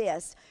tell you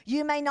this.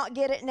 You may not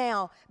get it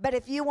now, but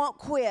if you won't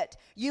quit,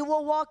 you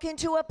will walk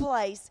into a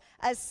place,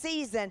 a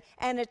season,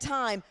 and a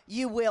time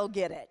you will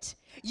get it.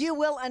 You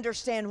will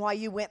understand why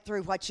you went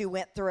through what you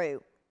went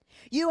through.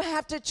 You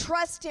have to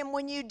trust him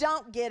when you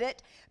don't get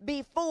it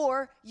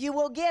before you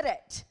will get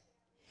it.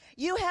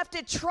 You have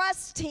to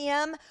trust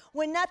him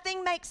when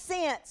nothing makes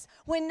sense,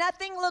 when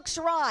nothing looks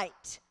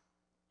right.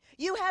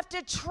 You have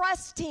to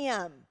trust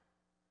him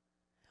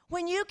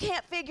when you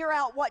can't figure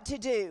out what to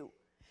do.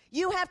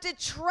 You have to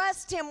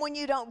trust him when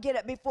you don't get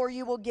it before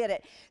you will get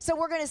it. So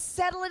we're going to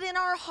settle it in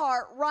our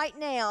heart right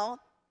now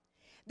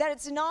that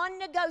it's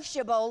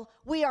non-negotiable.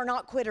 We are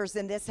not quitters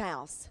in this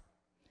house.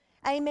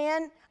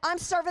 Amen. I'm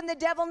serving the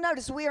devil.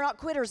 Notice, we are not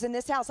quitters in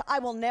this house. I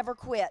will never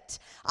quit.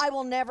 I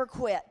will never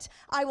quit.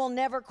 I will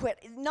never quit.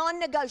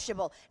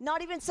 Non-negotiable.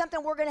 Not even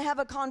something we're going to have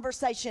a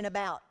conversation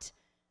about.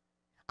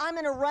 I'm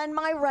going to run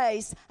my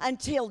race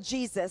until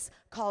Jesus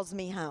calls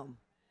me home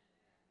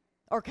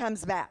or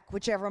comes back,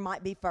 whichever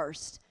might be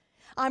first.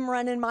 I'm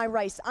running my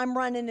race. I'm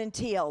running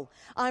until.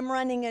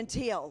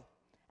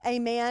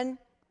 Amen.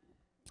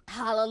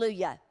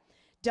 Hallelujah.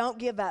 Don't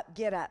give up.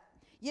 Get up.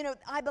 You know,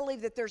 I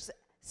believe that there's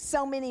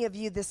so many of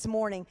you this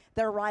morning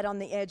that are right on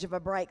the edge of a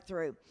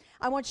breakthrough.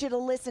 I want you to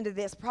listen to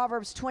this.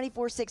 Proverbs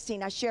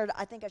 24:16.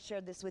 I think I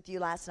shared this with you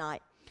last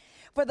night.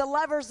 For the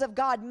lovers of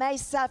God may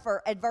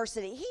suffer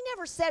adversity. He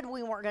never said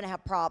we weren't going to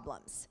have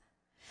problems.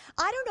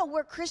 I don't know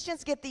where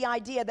Christians get the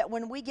idea that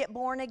when we get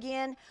born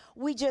again,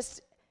 we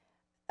just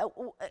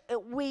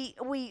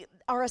we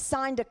are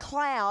assigned a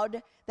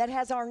cloud that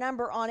has our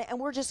number on it, and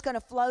we're just going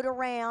to float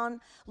around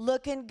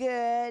looking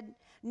good,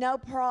 no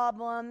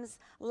problems,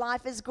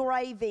 life is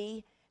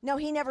gravy. No,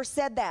 he never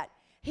said that.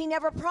 He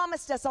never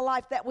promised us a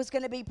life that was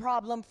going to be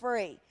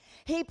problem-free.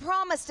 He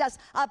promised us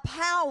a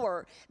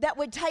power that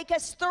would take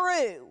us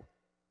through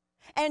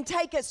and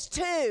take us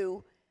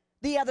to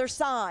the other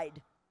side.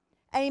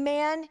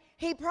 Amen.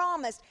 He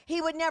promised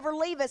he would never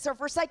leave us or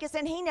forsake us,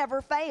 and he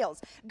never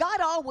fails. God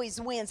always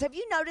wins. Have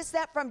you noticed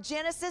that from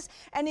Genesis?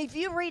 And if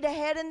you read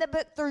ahead in the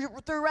book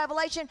through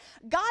Revelation,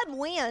 God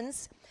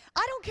wins.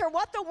 I don't care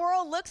what the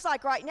world looks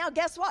like right now.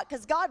 Guess what?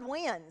 Because God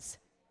wins.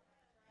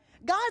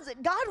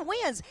 God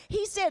wins.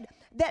 He said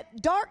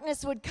that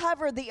darkness would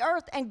cover the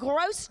earth and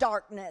gross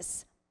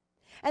darkness.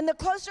 And the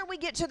closer we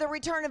get to the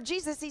return of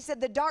Jesus, he said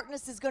the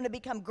darkness is going to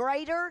become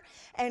greater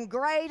and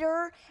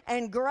greater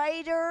and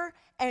greater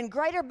and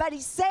greater. But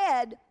he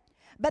said,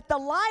 but the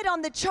light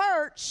on the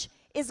church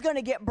is going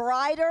to get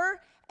brighter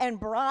and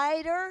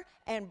brighter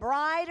and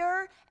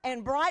brighter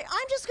and brighter.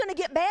 I'm just going to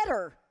get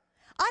better.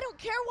 I don't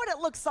care what it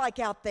looks like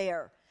out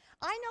there.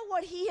 I know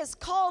what he has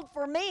called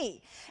for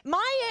me.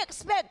 My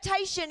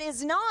expectation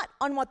is not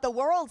on what the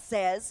world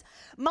says.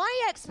 My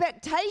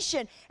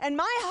expectation and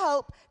my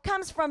hope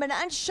comes from an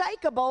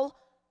unshakable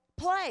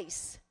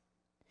place.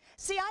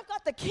 See, I've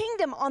got the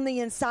kingdom on the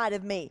inside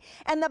of me.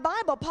 And the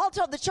Bible, Paul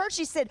told the church,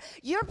 he said,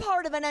 you're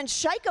part of an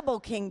unshakable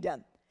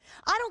kingdom.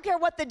 I don't care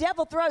what the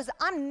devil throws.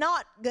 I'm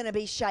not going to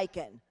be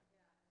shaken.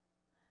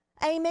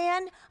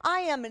 Amen?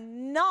 I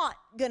am not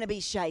going to be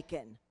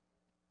shaken.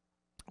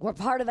 We're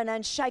part of an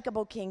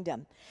unshakable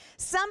kingdom.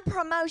 Some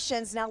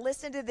promotions, now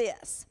listen to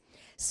this.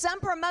 Some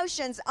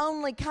promotions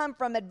only come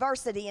from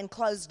adversity and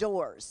closed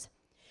doors.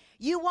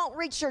 You won't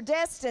reach your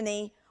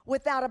destiny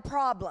without a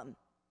problem.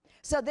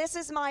 So this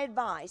is my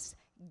advice.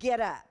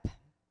 Get up.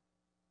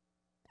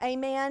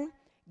 Amen?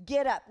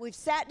 Get up. We've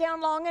sat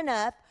down long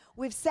enough.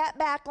 We've sat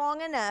back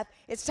long enough.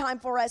 It's time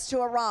for us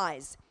to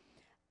arise.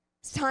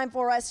 It's time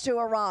for us to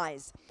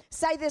arise.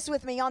 Say this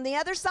with me. On the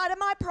other side of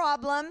my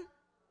problem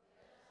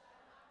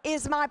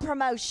is my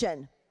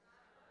promotion.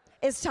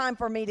 It's time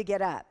for me to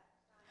get up.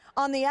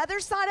 On the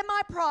other side of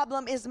my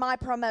problem is my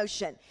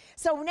promotion.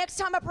 So next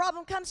time a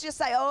problem comes, just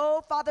say,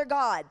 oh, Father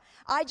God,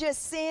 I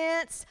just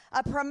sense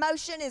a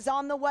promotion is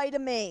on the way to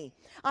me.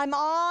 I'm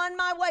on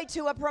my way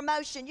to a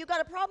promotion. You got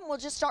a problem? Well,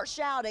 just start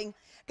shouting,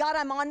 God,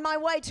 I'm on my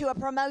way to a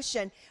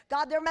promotion.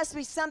 God, there must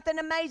be something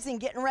amazing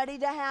getting ready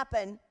to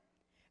happen.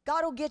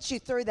 God will get you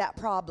through that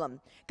problem.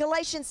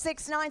 Galatians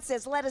 6:9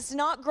 says, let us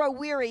not grow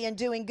weary in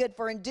doing good,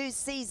 for in due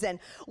season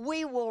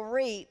we will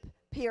reap,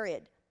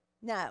 period.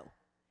 No.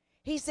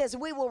 He says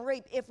we will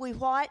reap if we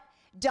what?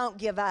 Don't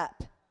give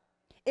up.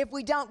 If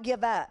we don't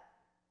give up.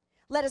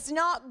 Let us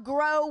not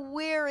grow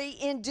weary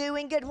in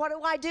doing good. What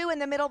do I do in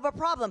the middle of a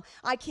problem?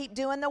 I keep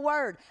doing the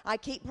word. I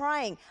keep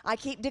praying. I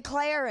keep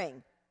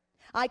declaring.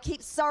 I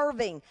keep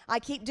serving. I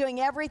keep doing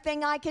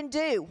everything I can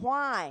do.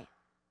 Why?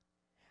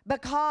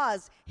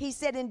 Because he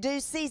said in due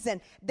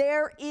season,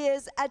 there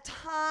is a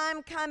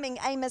time coming.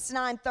 Amos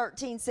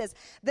 9:13 says,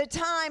 the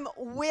time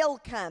will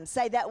come.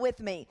 Say that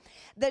with me.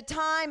 The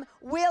time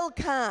will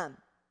come,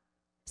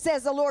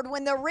 says the Lord,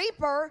 when the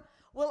reaper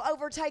will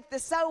overtake the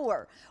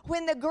sower,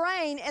 when the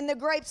grain and the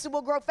grapes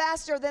will grow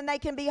faster than they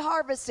can be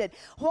harvested.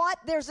 What?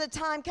 There's a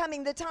time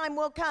coming. The time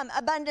will come.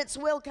 Abundance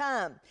will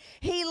come.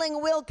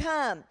 Healing will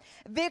come.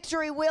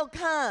 Victory will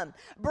come.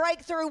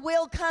 Breakthrough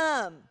will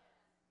come.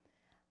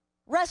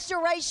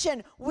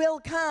 Restoration will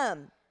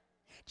come.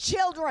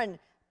 Children,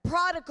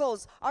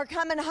 prodigals are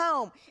coming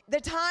home.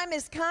 The time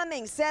is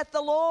coming, saith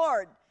the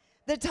Lord.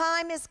 The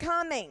time is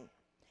coming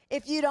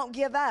if you don't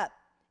give up.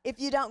 If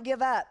you don't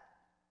give up.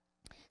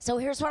 So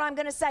here's what I'm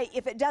going to say.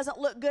 If it doesn't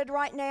look good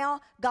right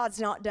now, God's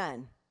not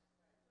done.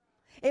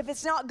 If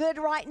it's not good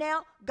right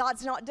now,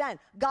 God's not done.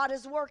 God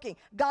is working.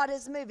 God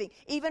is moving.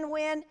 Even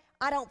when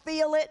I don't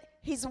feel it,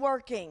 He's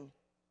working.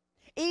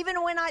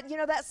 Even when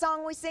that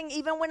song we sing,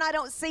 even when I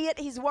don't see it,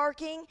 He's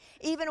working.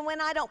 Even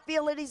when I don't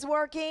feel it, He's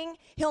working.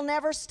 He'll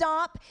never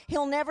stop.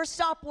 He'll never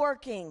stop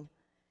working.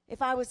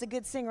 If I was a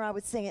good singer, I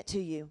would sing it to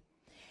you.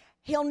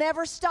 He'll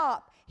never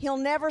stop. He'll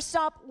never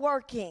stop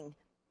working.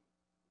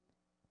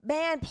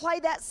 Man, play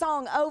that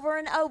song over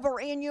and over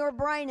in your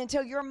brain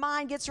until your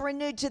mind gets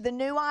renewed to the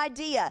new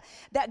idea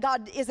that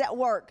God is at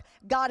work.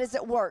 God is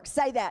at work.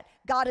 Say that.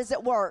 God is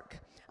at work.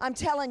 I'm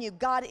telling you,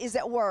 God is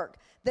at work.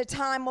 The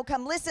time will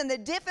come. Listen, the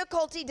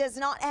difficulty does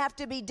not have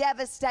to be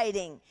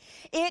devastating.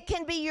 It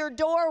can be your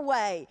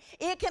doorway.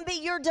 It can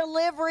be your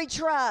delivery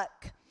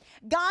truck.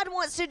 God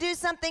wants to do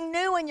something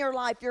new in your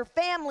life, your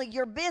family,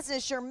 your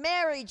business, your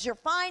marriage, your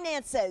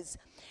finances.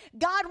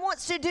 God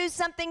wants to do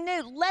something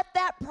new. Let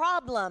that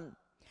problem,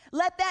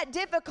 let that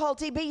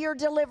difficulty be your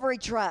delivery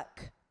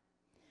truck.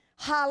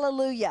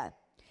 Hallelujah.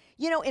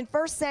 You know, in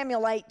 1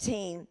 Samuel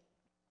 18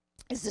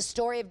 is the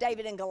story of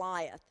David and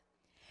Goliath.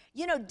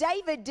 You know,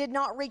 David did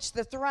not reach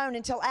the throne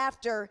until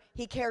after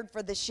he cared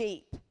for the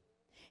sheep.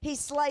 He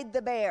slayed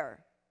the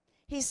bear.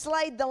 He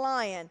slayed the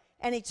lion,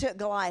 and he took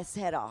Goliath's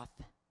head off.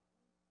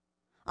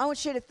 I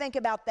want you to think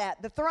about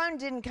that. The throne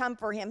didn't come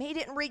for him. He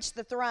didn't reach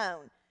the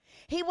throne.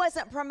 He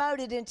wasn't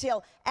promoted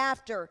until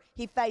after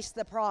he faced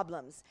the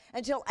problems,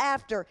 until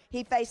after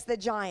he faced the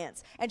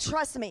giants. And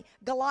trust me,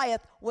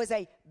 Goliath was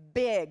a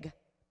big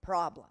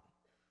problem.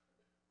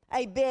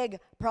 A big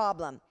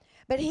problem.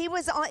 But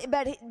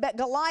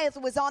Goliath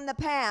was on the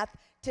path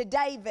to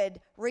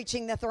David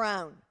reaching the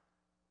throne.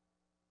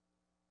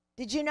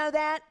 Did you know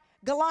that?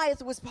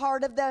 Goliath was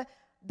part of the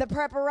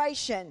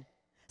preparation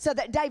so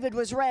that David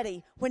was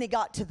ready when he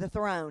got to the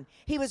throne.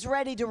 He was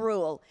ready to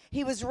rule.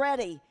 He was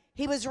ready.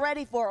 He was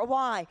ready for it.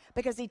 Why?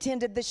 Because he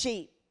tended the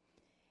sheep.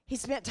 He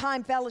spent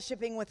time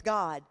fellowshipping with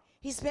God.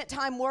 He spent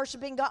time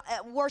worshiping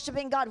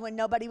God when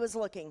nobody was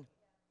looking.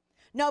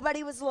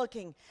 Nobody was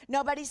looking.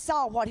 Nobody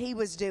saw what he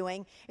was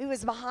doing. He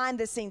was behind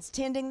the scenes,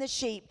 tending the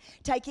sheep,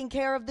 taking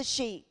care of the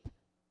sheep,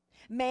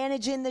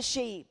 managing the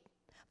sheep,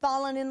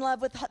 falling in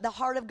love with the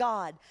heart of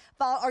God.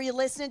 Are you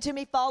listening to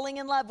me? Falling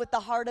in love with the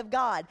heart of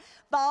God.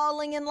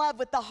 Falling in love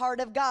with the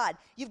heart of God.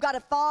 You've got to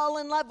fall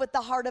in love with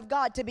the heart of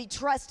God to be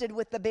trusted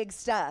with the big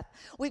stuff.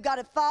 We've got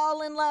to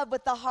fall in love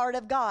with the heart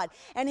of God.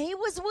 And he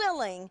was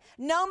willing,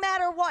 no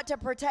matter what, to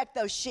protect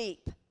those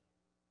sheep.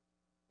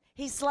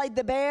 He slayed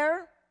the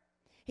bear.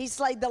 He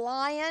slayed the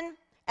lion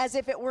as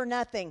if it were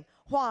nothing.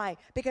 Why?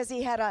 Because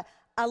he had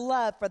a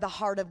love for the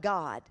heart of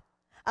God,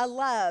 a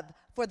love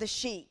for the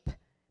sheep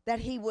that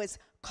he was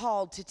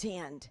called to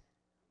tend.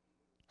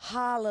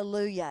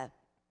 Hallelujah.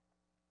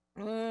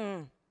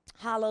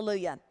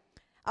 Hallelujah.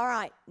 All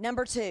right,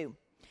 number two.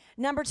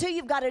 Number two,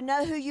 you've got to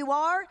know who you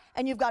are,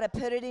 and you've got to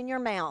put it in your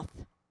mouth.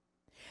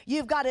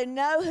 You've got to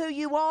know who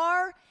you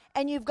are,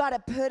 and you've got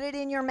to put it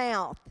in your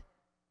mouth.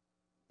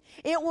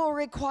 It will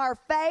require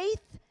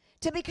faith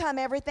to become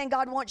everything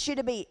God wants you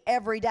to be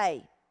every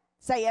day.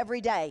 Say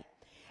every day.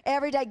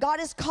 Every day. God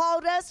has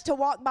called us to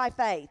walk by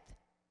faith.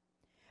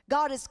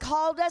 God has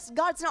called us.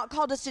 God's not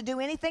called us to do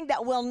anything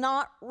that will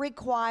not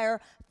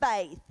require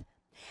faith.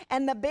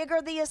 And the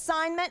bigger the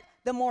assignment,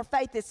 the more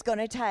faith it's going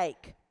to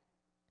take.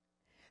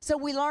 So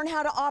we learn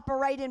how to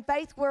operate in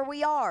faith where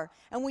we are,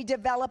 and we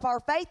develop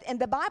our faith, and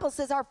the Bible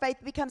says our faith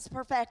becomes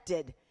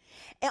perfected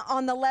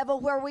on the level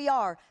where we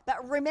are.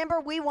 But remember,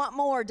 we want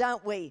more,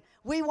 don't we?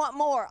 We want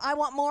more. I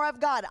want more of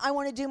God. I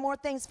want to do more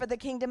things for the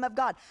kingdom of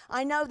God.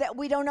 I know that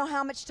we don't know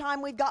how much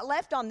time we've got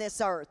left on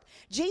this earth.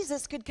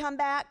 Jesus could come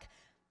back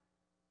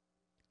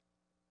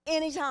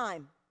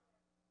anytime.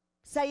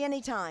 Say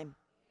anytime.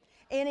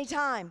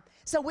 Anytime.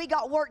 So we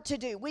got work to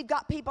do. We've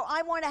got people.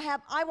 I want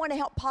to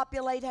help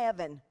populate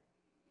heaven.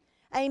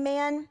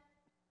 Amen.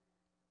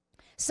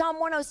 Psalm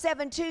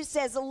 107:2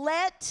 says,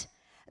 "Let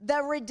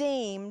the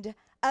redeemed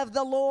of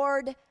the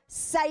Lord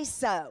say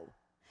so."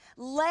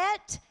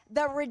 Let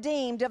the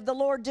redeemed of the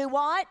Lord do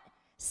what?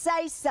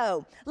 Say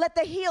so. Let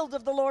the healed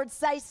of the Lord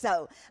say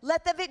so.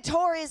 Let the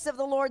victorious of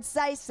the Lord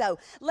say so.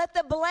 Let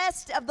the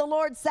blessed of the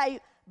Lord say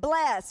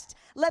blessed.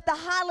 Let the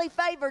highly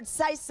favored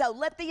say so.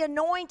 Let the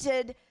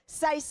anointed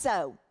say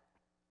so.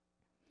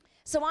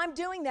 So I'm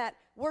doing that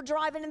we're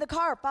driving in the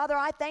car. Father,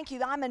 I thank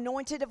you. I'm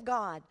anointed of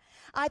God.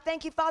 I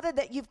thank you, Father,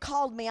 that you've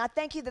called me. I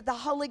thank you that the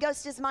Holy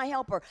Ghost is my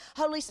helper.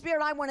 Holy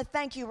Spirit, I want to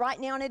thank you right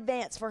now in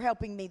advance for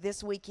helping me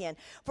this weekend,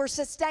 for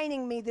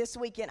sustaining me this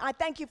weekend. I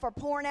thank you for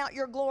pouring out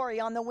your glory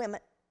on the women.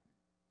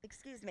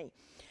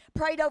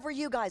 Prayed over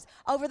you guys,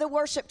 over the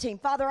worship team.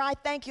 Father, I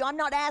thank you. I'm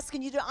not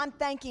asking you to, I'm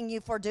thanking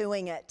you for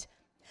doing it.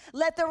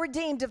 Let the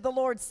redeemed of the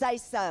Lord say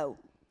so.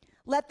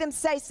 Let them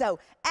say so.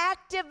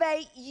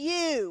 Activate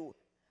you,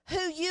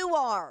 who you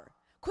are.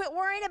 Quit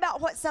worrying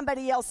about what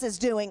somebody else is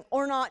doing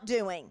or not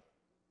doing.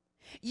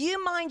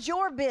 You mind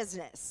your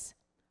business,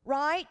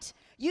 right?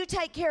 You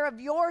take care of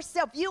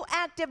yourself. You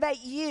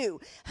activate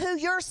you, who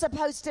you're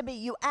supposed to be.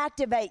 You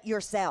activate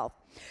yourself.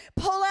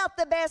 Pull out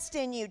the best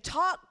in you.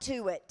 Talk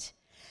to it.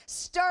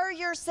 Stir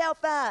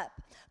yourself up.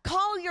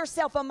 Call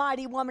yourself a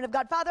mighty woman of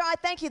God. Father, I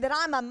thank you that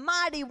I'm a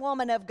mighty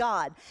woman of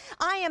God.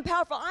 I am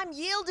powerful. I'm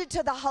yielded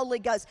to the Holy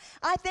Ghost.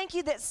 I thank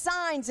you that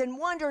signs and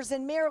wonders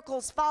and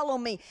miracles follow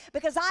me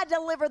because I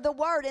deliver the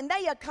word and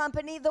they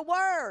accompany the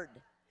word.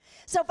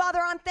 So, Father,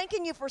 I'm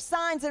thanking you for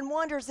signs and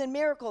wonders and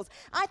miracles.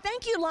 I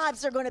thank you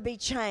lives are going to be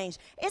changed.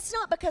 It's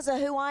not because of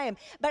who I am,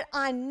 but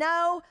I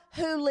know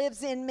who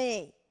lives in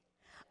me.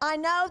 I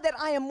know that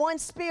I am one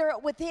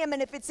spirit with him,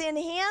 and if it's in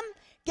him,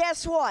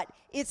 guess what?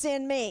 It's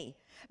in me.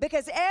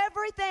 Because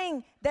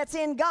everything that's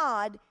in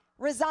God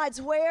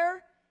resides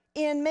where?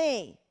 In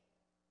me.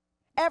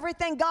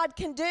 Everything God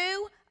can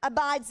do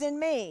abides in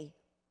me.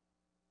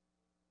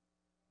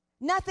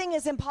 Nothing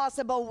is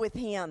impossible with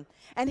him.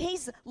 And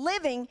he's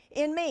living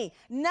in me.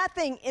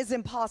 Nothing is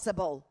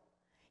impossible.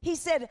 He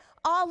said,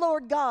 "Oh,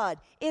 Lord God,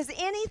 is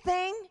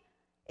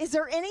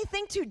there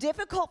anything too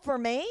difficult for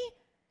me?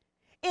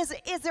 Is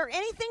there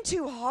anything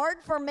too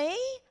hard for me?"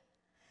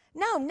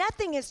 No,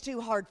 nothing is too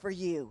hard for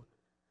you.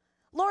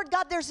 Lord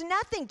God, there's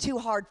nothing too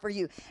hard for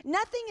you.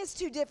 Nothing is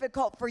too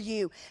difficult for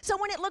you. So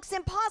when it looks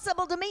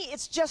impossible to me,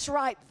 it's just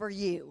right for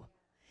you.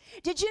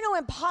 Did you know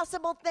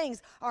impossible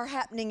things are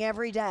happening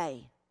every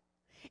day?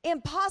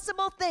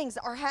 Impossible things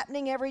are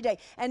happening every day,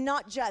 and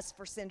not just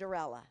for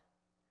Cinderella.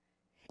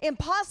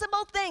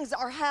 Impossible things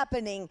are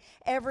happening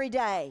every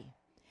day,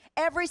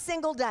 every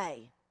single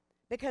day,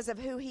 because of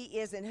who he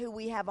is and who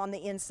we have on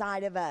the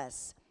inside of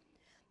us.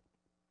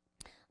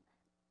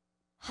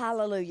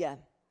 Hallelujah.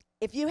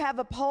 If you have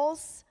a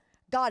pulse,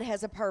 God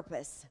has a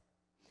purpose.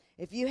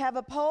 If you have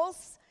a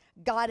pulse,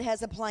 God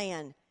has a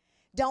plan.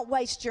 Don't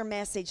waste your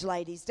message,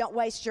 ladies. Don't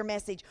waste your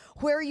message.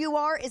 Where you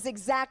are is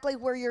exactly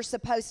where you're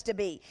supposed to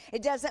be.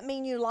 It doesn't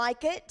mean you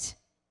like it,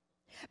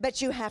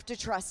 but you have to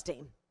trust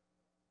him.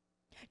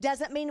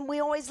 Doesn't mean we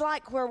always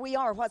like where we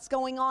are, what's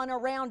going on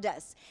around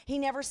us. He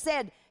never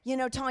said, you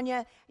know,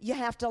 Tanya, you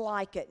have to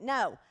like it.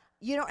 No,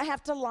 you don't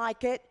have to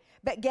like it,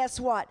 but guess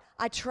what?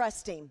 I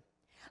trust him.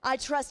 I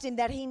trust him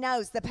that he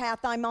knows the path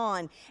I'm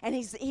on, and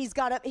he's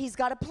got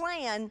a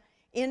plan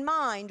in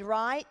mind,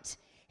 right?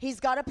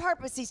 He's got a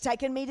purpose. He's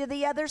taken me to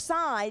the other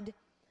side,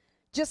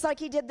 just like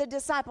he did the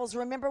disciples.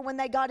 Remember when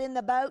they got in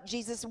the boat?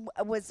 Jesus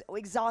was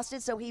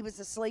exhausted, so he was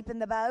asleep in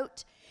the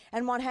boat.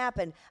 And what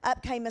happened?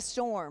 Up came a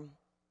storm.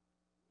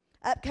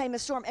 Up came a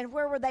storm. And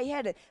where were they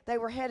headed? They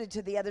were headed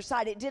to the other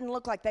side. It didn't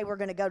look like they were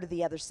going to go to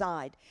the other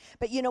side.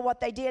 But you know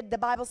what they did? The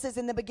Bible says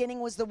in the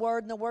beginning was the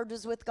Word, and the Word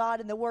was with God,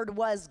 and the Word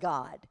was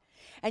God.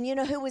 And you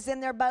know who was in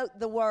their boat?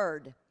 The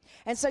Word.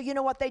 And so you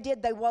know what they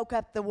did? They woke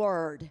up the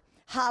Word.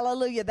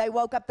 Hallelujah. They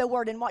woke up the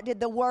Word. And what did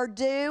the Word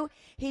do?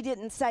 He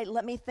didn't say,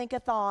 let me think a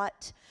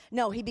thought.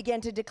 No, he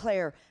began to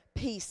declare,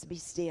 peace, be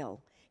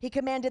still. He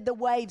commanded the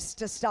waves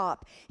to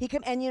stop.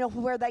 And you know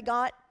where they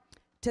got?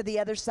 To the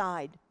other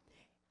side.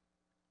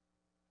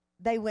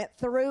 They went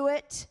through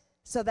it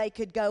so they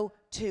could go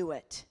to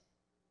it.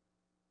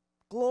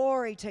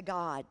 Glory to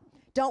God.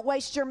 Don't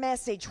waste your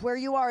message. Where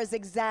you are is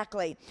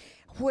exactly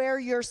where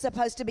you're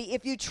supposed to be.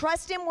 If you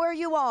trust him where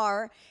you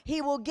are,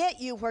 he will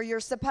get you where you're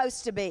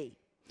supposed to be.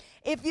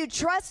 If you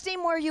trust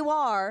him where you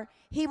are,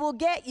 he will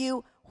get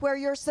you where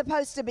you're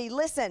supposed to be.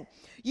 Listen,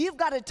 you've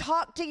got to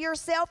talk to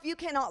yourself. You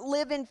cannot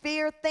live in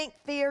fear, think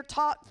fear,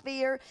 talk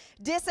fear,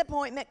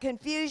 disappointment,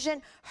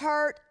 confusion,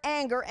 hurt,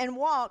 anger, and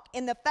walk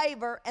in the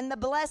favor and the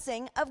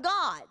blessing of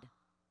God.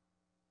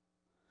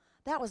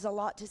 That was a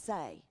lot to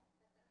say.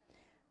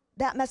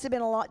 That must have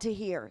been a lot to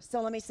hear.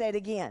 So let me say it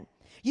again.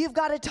 You've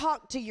got to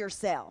talk to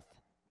yourself.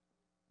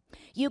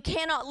 You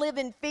cannot live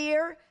in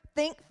fear,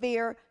 think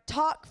fear,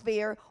 talk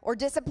fear, or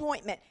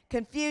disappointment,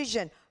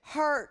 confusion,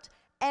 hurt,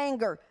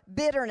 anger,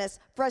 bitterness,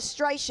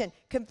 frustration,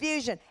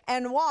 confusion,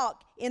 and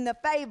walk in the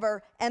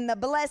favor and the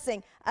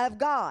blessing of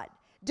God.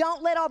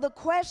 Don't let all the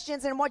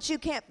questions and what you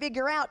can't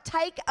figure out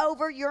take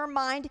over your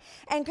mind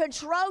and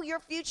control your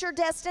future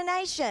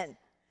destination,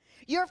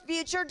 your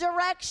future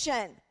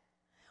direction.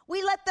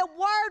 We let the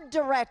Word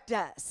direct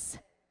us.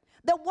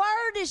 The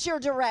Word is your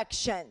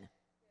direction.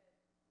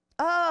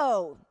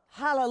 Oh,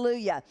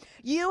 hallelujah.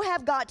 You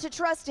have got to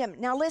trust him.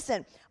 Now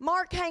listen,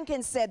 Mark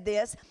Hankins said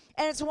this,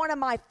 and it's one of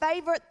my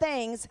favorite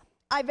things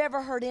I've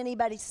ever heard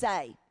anybody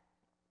say.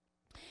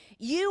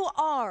 You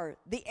are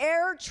the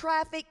air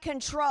traffic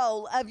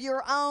control of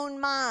your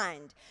own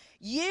mind.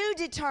 You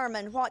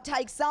determine what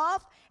takes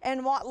off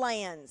and what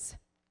lands.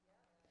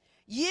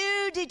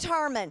 You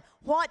determine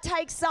what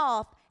takes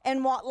off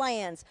and what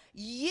lands.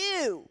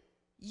 You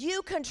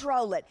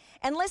control it.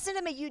 And listen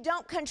to me, you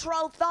don't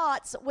control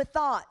thoughts with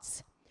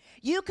thoughts.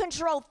 You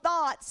control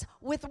thoughts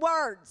with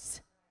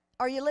words.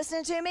 Are you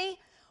listening to me?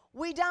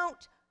 We don't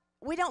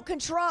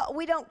control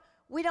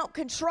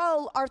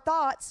our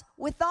thoughts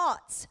with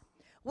thoughts.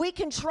 We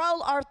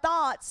control our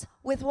thoughts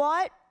with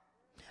what?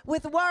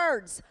 With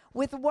words.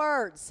 With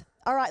words.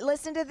 All right,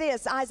 listen to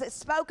this.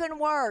 Spoken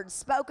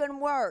words.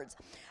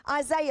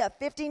 Isaiah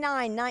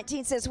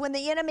 59:19 says, when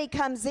the enemy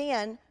comes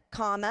in,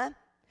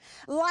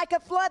 like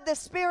a flood, the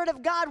Spirit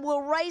of God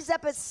will raise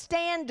up a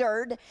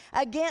standard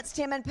against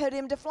him and put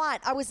him to flight.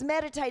 I was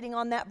meditating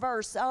on that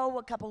verse,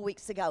 a couple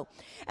weeks ago.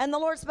 And the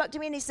Lord spoke to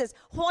me and he says,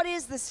 what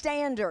is the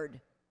standard?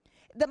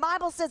 The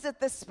Bible says that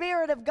the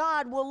Spirit of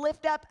God will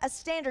lift up a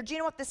standard. Do you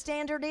know what the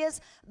standard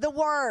is? The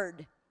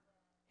Word.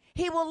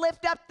 He will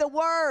lift up the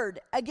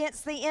Word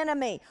against the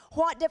enemy.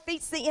 What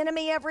defeats the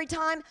enemy every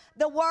time?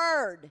 The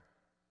Word.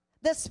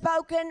 The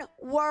spoken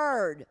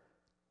Word.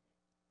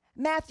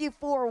 Matthew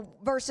 4,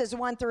 verses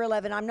 1 through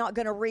 11. I'm not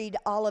going to read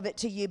all of it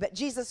to you, but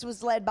Jesus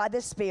was led by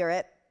the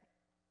Spirit,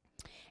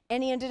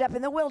 and he ended up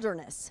in the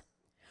wilderness,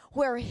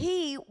 where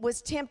he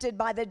was tempted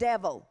by the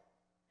devil.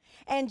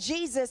 And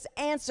Jesus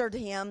answered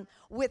him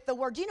with the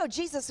word. You know,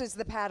 Jesus was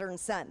the pattern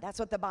son. That's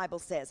what the Bible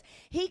says.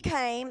 He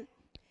came,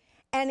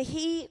 and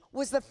he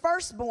was the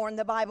firstborn,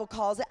 the Bible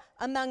calls it,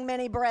 among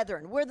many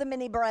brethren. We're the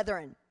many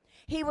brethren.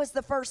 He was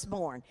the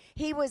firstborn.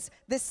 He was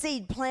the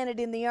seed planted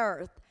in the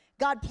earth.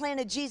 God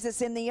planted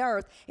Jesus in the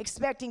earth,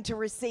 expecting to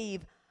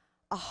receive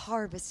a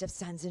harvest of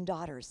sons and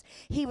daughters.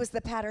 He was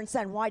the pattern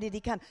son. Why did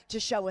he come?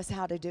 To show us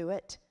how to do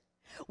it.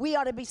 We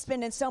ought to be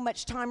spending so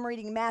much time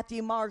reading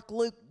Matthew, Mark,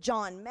 Luke,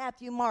 John.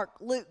 Matthew, Mark,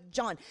 Luke,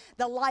 John.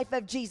 The life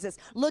of Jesus.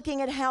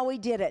 Looking at how he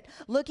did it.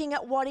 Looking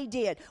at what he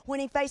did. When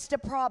he faced a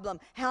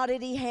problem, how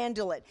did he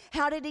handle it?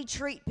 How did he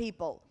treat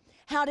people?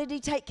 How did he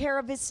take care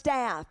of his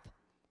staff?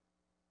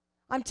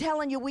 I'm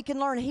telling you, we can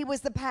learn. He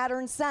was the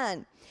pattern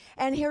son.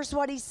 And here's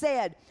what he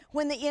said.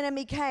 When the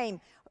enemy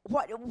came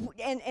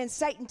and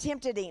Satan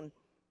tempted him,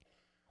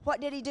 what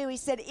did he do? He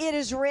said, it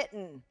is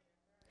written.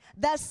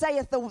 Thus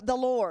saith the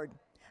Lord.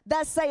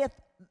 Thus saith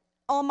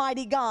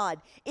Almighty God.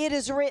 It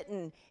is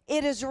written.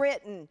 It is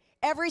written.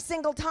 Every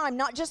single time,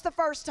 not just the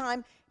first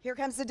time. Here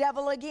comes the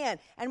devil again.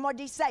 And what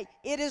did he say?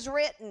 It is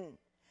written.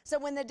 So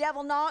when the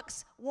devil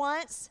knocks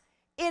once,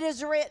 it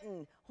is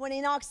written. When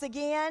he knocks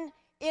again,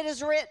 it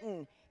is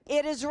written.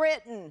 It is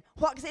written.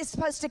 What is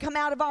supposed to come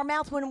out of our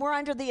mouth when we're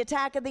under the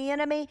attack of the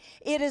enemy?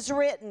 It is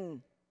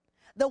written.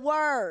 The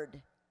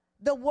word,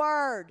 the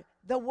word,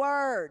 the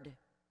word.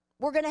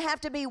 We're going to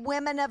have to be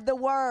women of the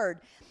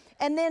word.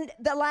 And then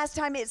the last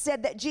time it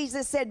said that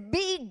Jesus said,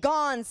 be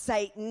gone,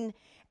 Satan.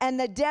 And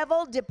the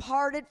devil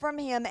departed from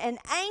him and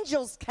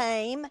angels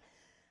came.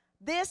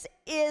 This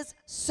is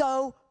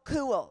so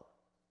cool.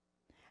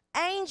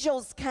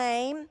 Angels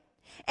came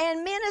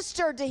and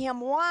ministered to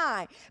him.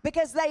 Why?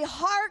 Because they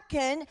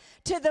hearkened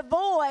to the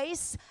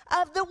voice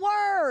of the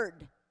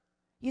word.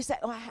 You say,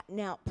 oh,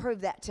 now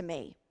prove that to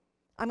me.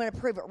 I'm going to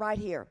prove it right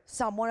here.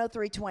 Psalm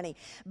 103:20.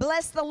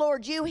 Bless the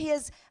Lord, you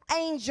his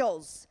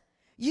angels,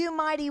 you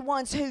mighty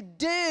ones who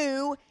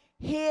do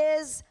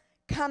his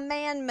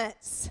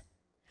commandments,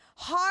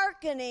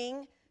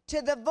 hearkening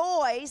to the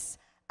voice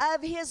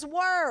of his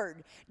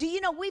word. Do you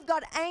know we've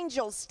got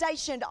angels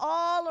stationed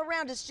all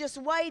around us just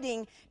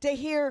waiting to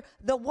hear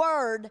the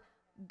word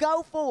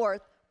go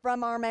forth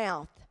from our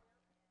mouth?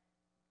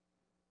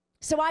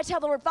 So I tell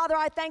the Lord, Father,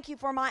 I thank you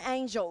for my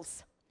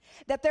angels,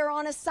 that they're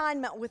on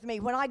assignment with me.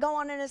 When I go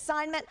on an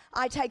assignment,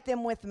 I take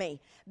them with me.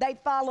 They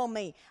follow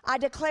me. I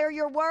declare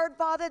your word,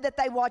 Father, that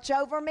they watch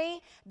over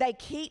me, they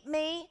keep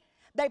me,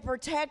 they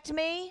protect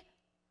me,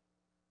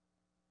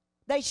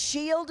 they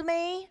shield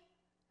me.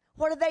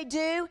 What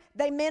do?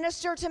 They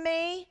minister to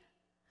me.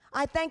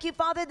 I thank you,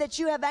 Father, that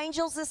you have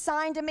angels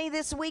assigned to me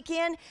this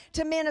weekend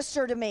to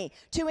minister to me,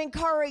 to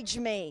encourage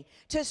me,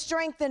 to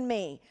strengthen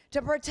me,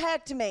 to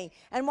protect me.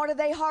 And what do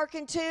they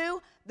hearken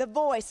to? The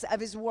voice of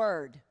his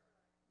word.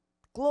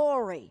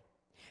 Glory.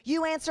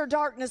 You answer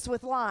darkness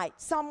with light.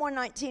 Psalm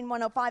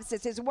 119:105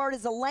 says, his word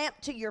is a lamp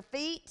to your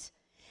feet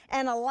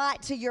and a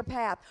light to your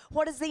path.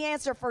 What is the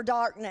answer for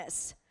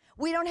darkness?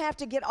 We don't have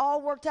to get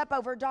all worked up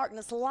over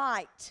darkness.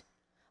 Light.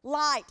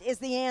 Light is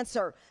the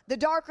answer. The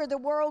darker the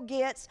world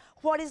gets,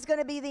 what is going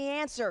to be the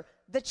answer?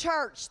 The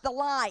church, the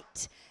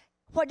light.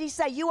 What did he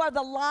say? You are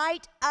the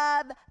light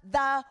of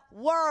the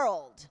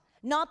world,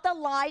 not the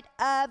light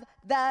of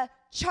the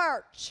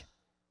church.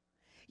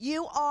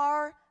 You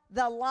are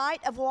the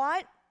light of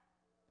what?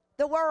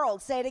 The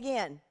world. Say it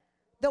again.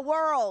 The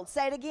world.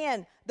 Say it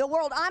again. The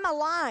world. I'm a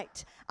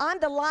light.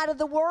 I'm the light of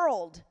the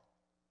world.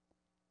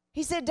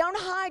 He said, don't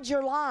hide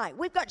your light.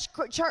 We've got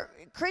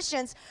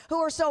Christians who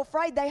are so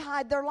afraid they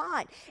hide their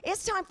light.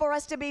 It's time for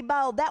us to be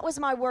bold. That was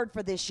my word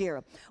for this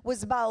year,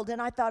 was bold.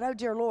 And I thought, oh,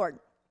 dear Lord,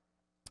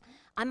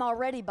 I'm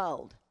already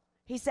bold.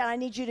 He said, I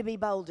need you to be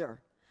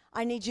bolder.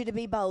 I need you to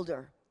be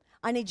bolder.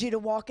 I need you to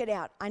walk it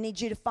out. I need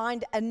you to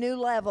find a new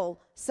level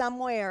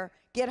somewhere,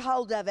 get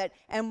hold of it,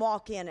 and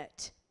walk in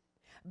it.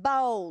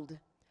 Bold,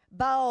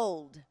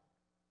 bold.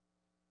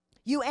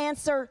 You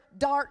answer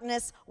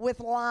darkness with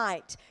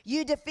light.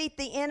 You defeat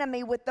the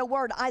enemy with the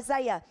word.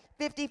 Isaiah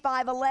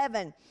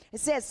 55:11. It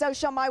says, so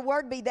shall my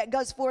word be that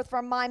goes forth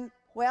from my,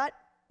 what?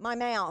 My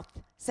mouth.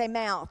 Say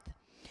mouth.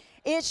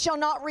 It shall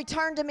not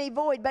return to me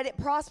void, but it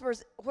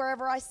prospers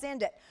wherever I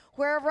send it.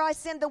 Wherever I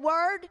send the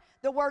word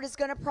is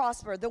going to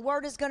prosper. The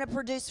word is going to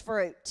produce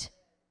fruit.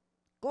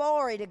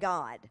 Glory to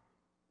God.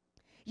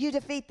 You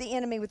defeat the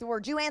enemy with the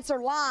word. You answer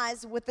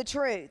lies with the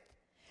truth.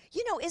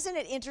 You know, isn't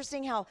it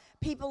interesting how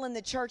people in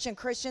the church and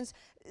Christians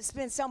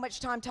spend so much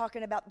time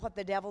talking about what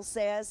the devil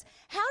says?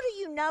 How do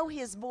you know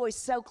his voice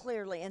so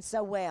clearly and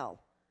so well?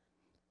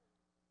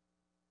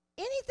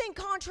 Anything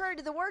contrary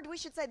to the word, we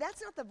should say,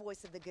 that's not the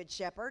voice of the good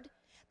shepherd.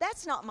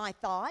 That's not my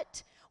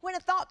thought. When a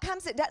thought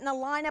comes that doesn't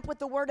align up with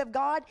the word of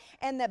God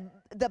and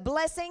the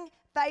blessing,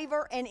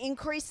 favor, and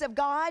increase of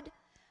God,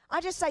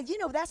 I just say, you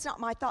know, that's not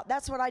my thought.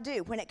 That's what I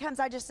do. When it comes,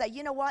 I just say,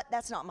 you know what?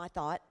 That's not my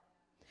thought.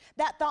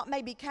 That thought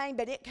maybe came,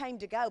 but it came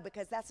to go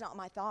because that's not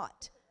my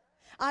thought.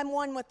 I'm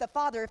one with the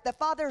Father. If the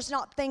Father's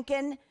not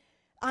thinking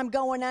I'm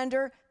going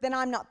under, then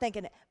I'm not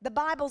thinking it. The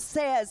Bible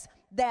says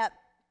that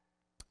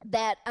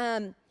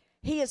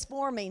He is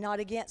for me, not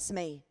against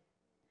me.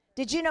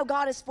 Did you know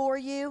God is for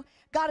you?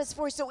 God is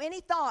for you. So any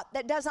thought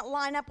that doesn't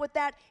line up with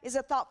that is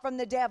a thought from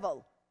the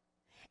devil.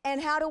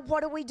 And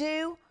what do we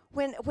do?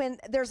 When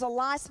there's a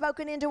lie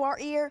spoken into our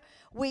ear,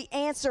 we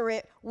answer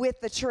it with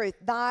the truth.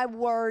 Thy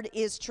word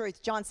is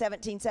truth. John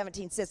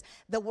 17:17 says,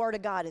 the word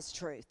of God is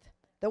truth.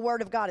 The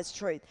word of God is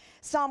truth.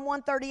 Psalm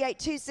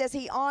 138:2 says,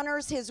 he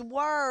honors his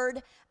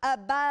word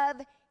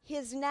above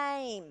his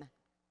name.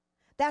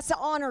 That's the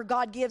honor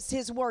God gives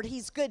his word.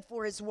 He's good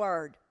for his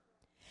word.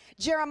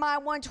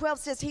 Jeremiah 1:12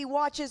 says, he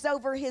watches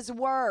over his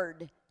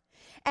word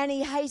and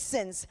he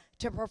hastens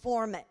to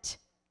perform it.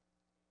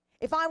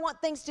 If I want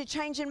things to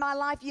change in my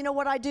life, you know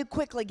what I do?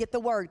 Quickly get the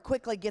word,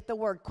 quickly get the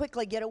word,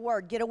 quickly get a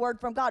word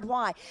from God.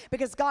 Why?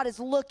 Because God is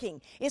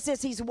looking. It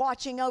says he's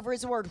watching over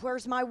his word.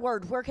 Where's my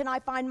word? Where can I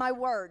find my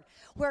word?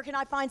 Where can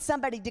I find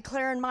somebody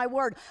declaring my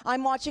word?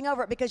 I'm watching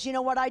over it because you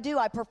know what I do?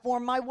 I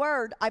perform my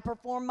word. I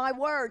perform my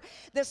word.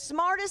 The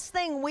smartest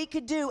thing we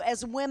could do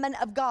as women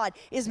of God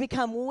is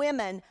become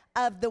women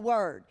of the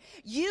word.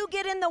 You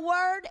get in the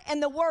word and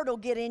the word will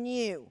get in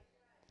you.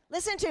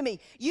 Listen to me.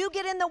 You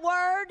get in the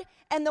word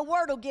and the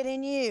word will get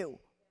in you.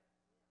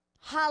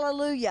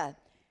 Hallelujah.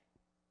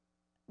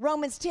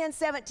 Romans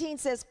 10:17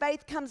 says,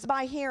 faith comes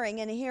by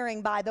hearing and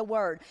hearing by the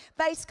word.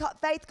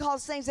 Faith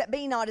calls things that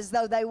be not as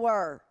though they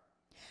were.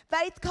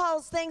 Faith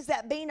calls things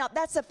that be not.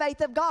 That's the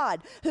faith of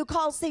God who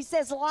calls, he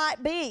says,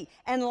 light be,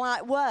 and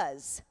light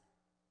was.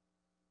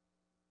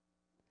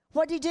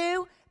 What did he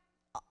do?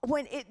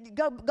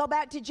 Go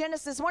back to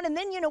Genesis 1, and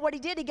then you know what he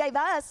did? He gave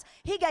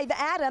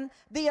Adam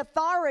the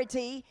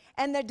authority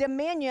and the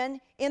dominion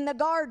in the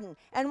garden.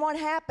 And what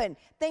happened?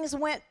 Things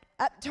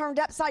turned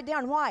upside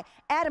down. Why?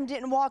 Adam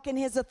didn't walk in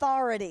his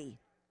authority.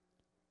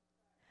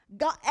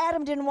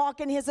 Adam didn't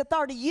walk in his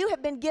authority. You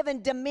have been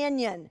given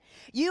dominion.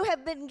 You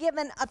have been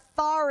given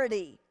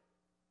authority.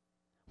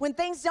 When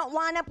things don't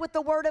line up with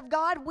the word of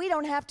God, we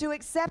don't have to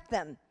accept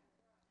them.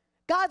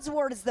 God's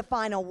word is the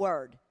final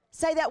word.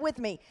 Say that with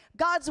me.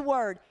 God's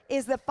word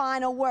is the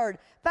final word.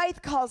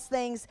 Faith calls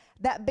things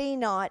that be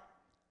not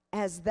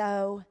as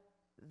though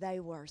they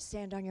were.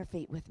 Stand on your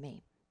feet with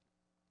me.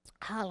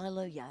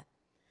 Hallelujah.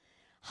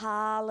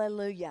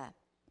 Hallelujah.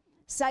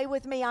 Say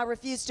with me, I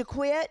refuse to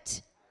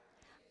quit.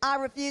 I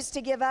refuse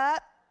to give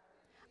up.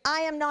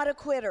 I am not a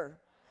quitter.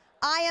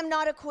 I am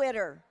not a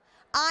quitter.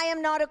 I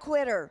am not a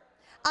quitter.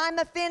 I'm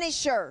a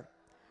finisher.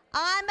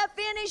 I'm a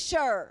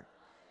finisher.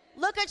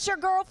 Look at your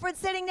girlfriend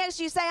sitting next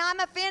to you. Say, I'm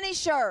a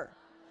finisher.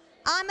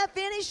 I'm a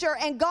finisher,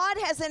 and God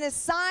has an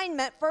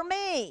assignment for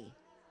me.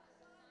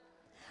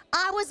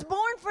 I was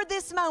born for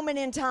this moment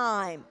in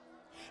time.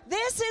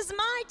 This is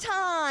my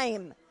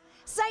time.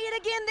 Say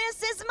it again.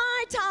 This is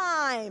my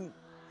time.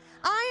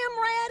 I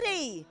am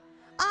ready.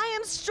 I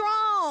am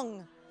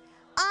strong.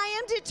 I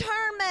am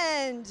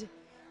determined,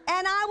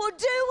 and I will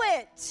do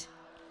it.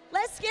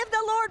 Let's give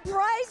the Lord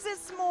praise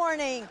this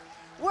morning.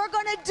 We're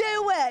going to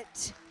do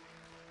it.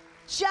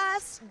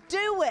 Just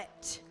do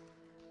it.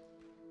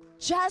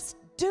 Just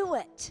do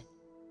it.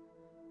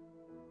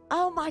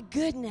 Oh my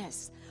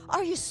goodness.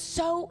 Are you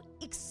so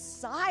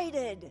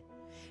excited?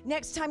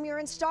 Next time you're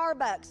in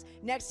Starbucks,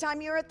 next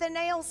time you're at the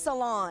nail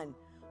salon,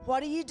 what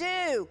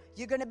do?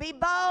 You're going to be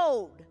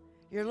bold.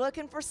 You're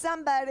looking for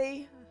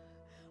somebody.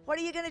 What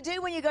are you going to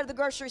do when you go to the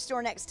grocery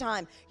store next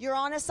time? You're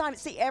on assignment.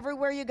 See,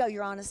 everywhere you go,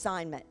 you're on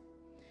assignment.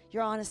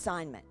 You're on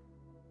assignment.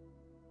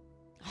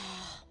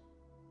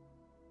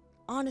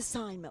 On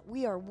assignment.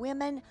 We are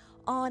women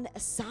on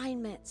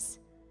assignments.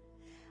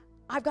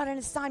 I've got an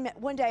assignment.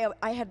 One day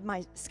I had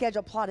my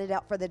schedule plotted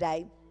out for the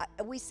day.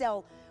 We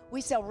sell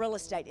real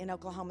estate in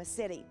Oklahoma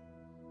City.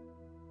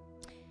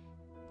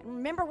 And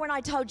remember when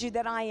I told you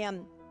that I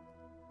am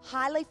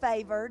highly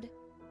favored,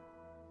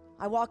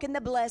 I walk in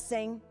the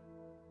blessing,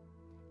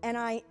 and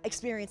I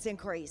experience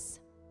increase.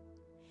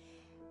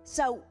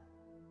 So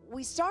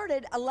we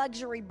started a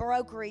luxury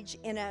brokerage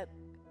in a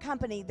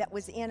company that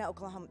was in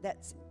Oklahoma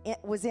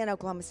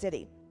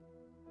City.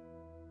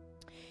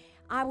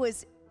 I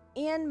was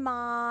in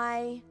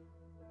my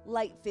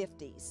late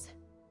 50s.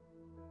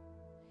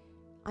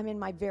 I'm in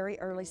my very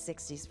early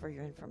 60s for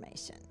your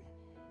information.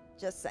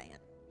 Just saying.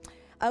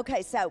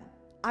 Okay, so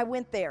I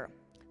went there.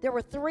 There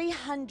were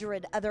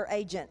 300 other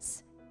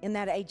agents in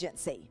that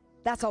agency.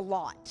 That's a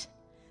lot.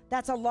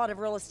 That's a lot of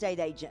real estate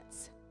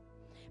agents.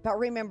 But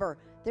remember,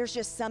 there's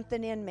just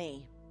something in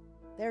me.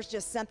 There's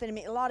just something in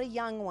me. A lot of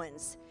young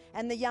ones.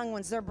 And the young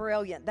ones, they're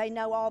brilliant. They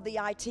know all the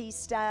IT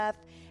stuff.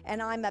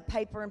 And I'm a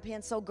paper and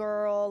pencil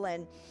girl.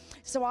 And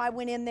so I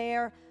went in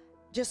there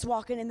just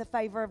walking in the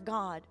favor of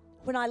God.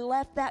 When I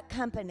left that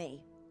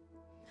company,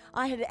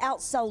 I had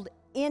outsold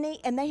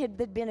and they had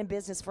been in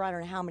business for I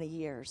don't know how many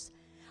years.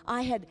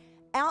 I had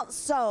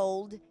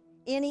outsold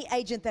any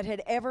agent that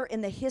had ever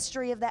in the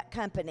history of that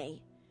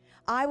company.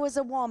 I was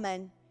a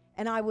woman,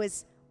 and I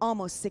was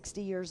almost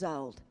 60 years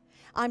old.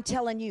 I'm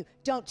telling you,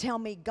 don't tell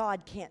me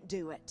God can't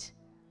do it.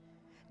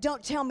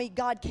 Don't tell me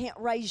God can't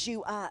raise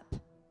you up.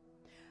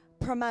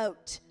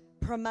 Promote,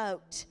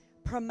 promote,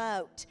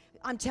 promote.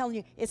 I'm telling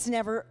you, it's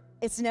never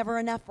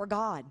enough for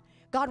God.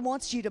 God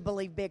wants you to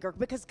believe bigger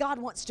because God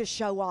wants to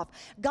show off.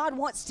 God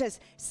wants to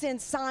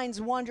send signs,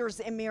 wonders,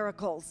 and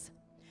miracles.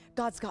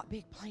 God's got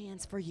big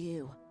plans for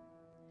you.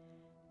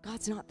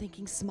 God's not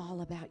thinking small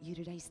about you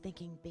today. He's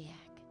thinking big.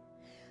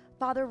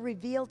 Father,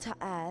 reveal to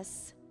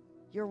us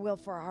your will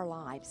for our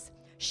lives.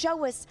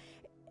 Show us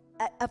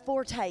a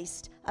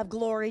foretaste of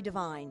glory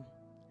divine.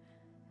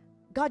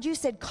 God, you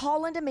said,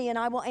 call unto me and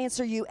I will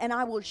answer you and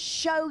I will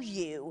show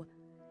you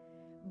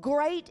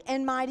great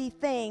and mighty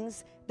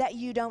things that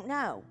you don't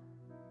know.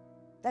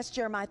 That's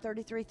Jeremiah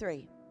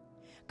 33:3.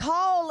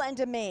 Call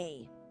unto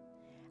me.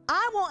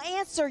 I will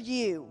answer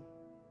you.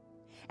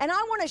 And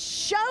I want to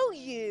show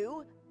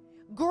you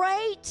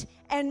great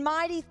and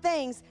mighty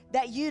things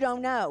that you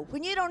don't know.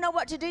 When you don't know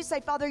what to do, say,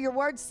 Father, your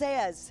word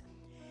says,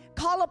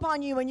 call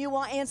upon you and you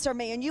will answer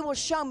me and you will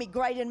show me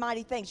great and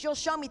mighty things. You'll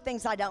show me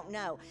things I don't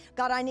know.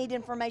 God, I need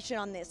information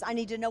on this. I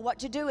need to know what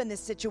to do in this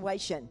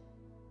situation.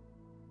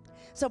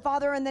 So,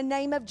 Father, in the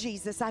name of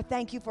Jesus, I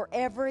thank you for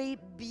every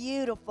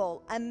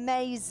beautiful,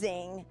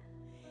 amazing,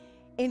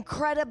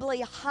 incredibly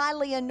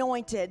highly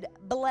anointed,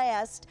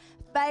 blessed,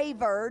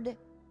 favored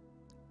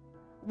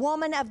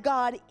woman of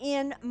God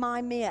in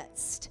my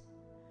midst.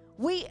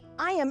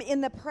 I am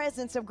in the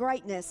presence of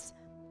greatness.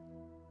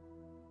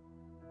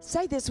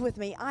 Say this with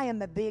me. I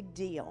am a big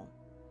deal.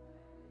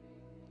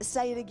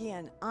 Say it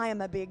again. I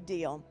am a big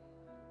deal.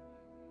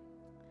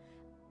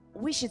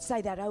 We should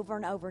say that over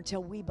and over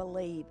until we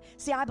believe.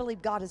 See, I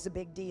believe God is a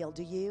big deal.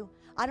 Do you?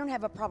 I don't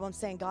have a problem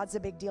saying God's a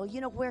big deal. You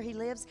know where He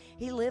lives?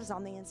 He lives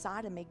on the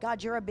inside of me.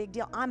 God, you're a big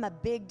deal. I'm a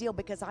big deal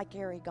because I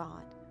carry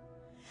God.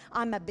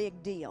 I'm a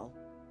big deal.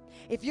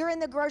 If you're in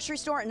the grocery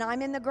store and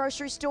I'm in the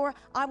grocery store,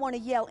 I want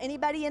to yell,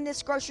 anybody in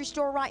this grocery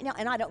store right now?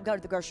 And I don't go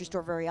to the grocery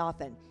store very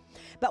often.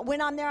 But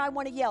when I'm there, I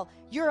want to yell,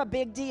 you're a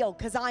big deal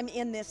because I'm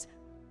in this.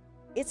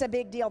 It's a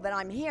big deal that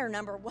I'm here,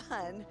 number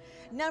one.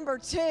 Number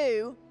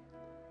two,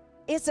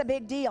 it's a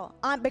big deal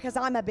because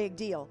I'm a big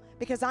deal,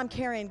 because I'm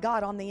carrying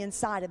God on the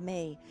inside of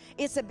me.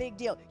 It's a big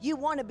deal. You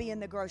want to be in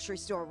the grocery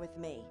store with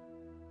me.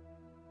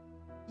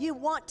 You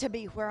want to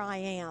be where I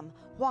am.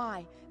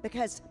 Why?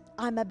 Because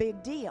I'm a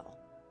big deal.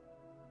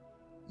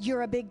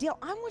 You're a big deal.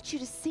 I want you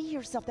to see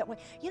yourself that way.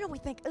 You know, we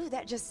think, ooh,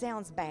 that just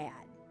sounds bad.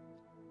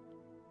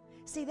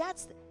 See,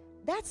 that's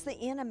the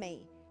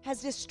enemy has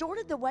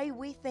distorted the way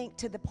we think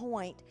to the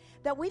point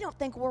that we don't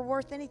think we're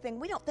worth anything.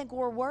 We don't think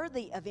we're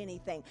worthy of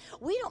anything.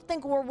 We don't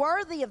think we're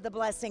worthy of the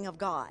blessing of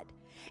God.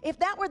 If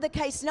that were the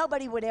case,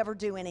 nobody would ever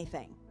do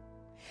anything.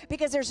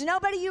 Because there's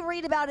nobody you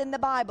read about in the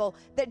Bible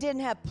that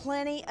didn't have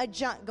plenty of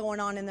junk going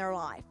on in their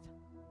life.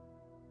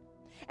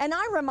 And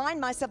I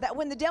remind myself that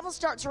when the devil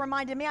starts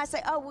reminding me, I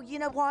say, oh, well, you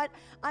know what?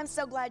 I'm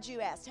so glad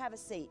you asked. Have a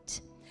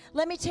seat.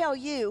 Let me tell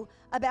you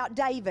about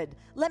David.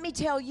 Let me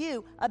tell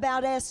you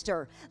about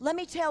Esther. Let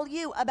me tell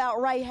you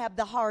about Rahab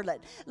the harlot.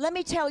 Let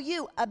me tell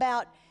you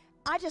about,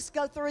 I just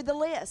go through the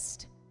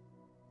list.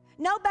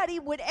 Nobody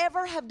would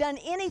ever have done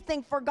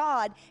anything for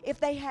God if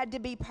they had to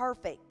be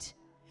perfect.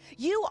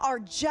 You are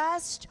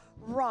just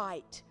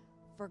right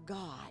for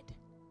God.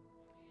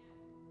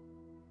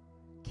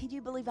 Can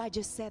you believe I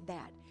just said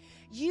that?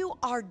 You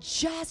are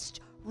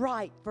just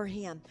right for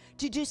Him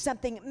to do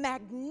something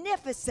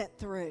magnificent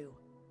through.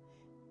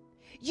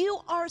 You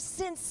are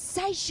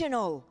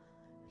sensational.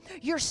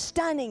 You're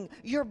stunning.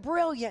 You're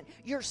brilliant.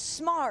 You're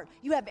smart.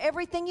 You have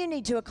everything you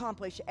need to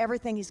accomplish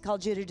everything He's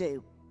called you to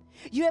do.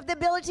 You have the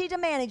ability to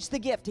manage the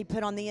gift He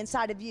put on the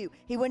inside of you.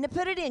 He wouldn't have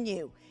put it in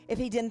you if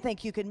He didn't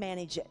think you could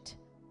manage it.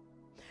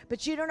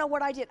 But you don't know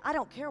what I did. I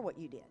don't care what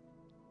you did.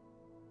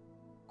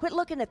 Quit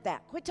looking at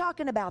that. Quit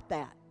talking about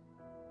that.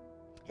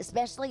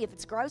 Especially if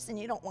it's gross and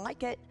you don't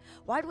like it.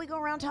 Why do we go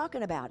around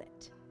talking about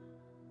it?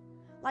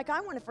 Like,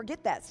 I want to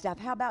forget that stuff.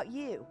 How about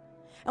you?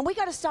 And we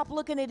got to stop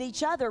looking at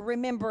each other,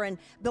 remembering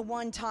the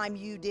one time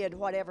you did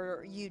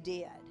whatever you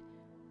did.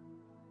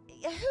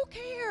 Who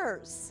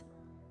cares?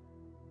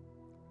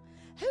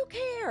 Who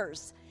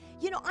cares?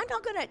 You know, I'm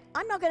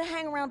not gonna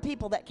hang around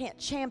people that can't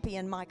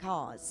champion my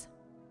cause.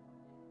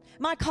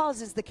 My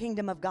cause is the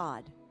kingdom of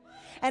God.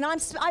 And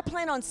I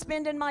plan on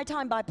spending my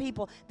time by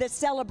people that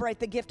celebrate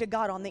the gift of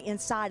God on the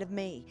inside of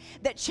me,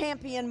 that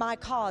champion my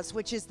cause,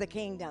 which is the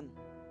kingdom,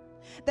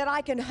 that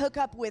I can hook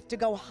up with to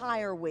go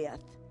higher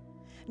with,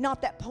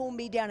 not that pull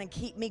me down and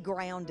keep me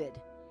grounded.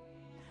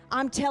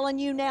 I'm telling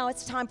you now,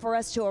 it's time for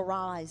us to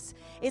arise.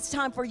 It's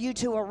time for you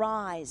to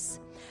arise.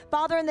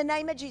 Father, in the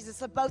name of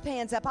Jesus, lift both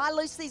hands up. I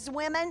loose these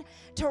women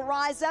to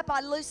rise up.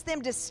 I loose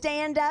them to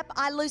stand up.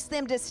 I loose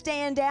them to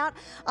stand out.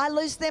 I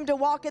loose them to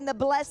walk in the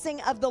blessing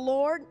of the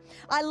Lord.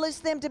 I loose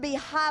them to be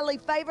highly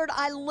favored.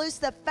 I loose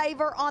the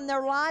favor on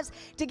their lives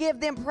to give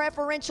them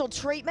preferential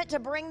treatment, to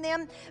bring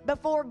them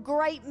before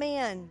great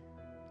men.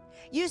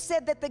 You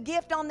said that the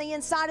gift on the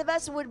inside of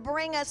us would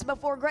bring us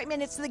before great men.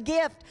 It's the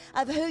gift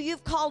of who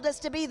you've called us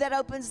to be that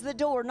opens the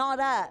door, not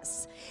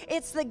us.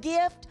 It's the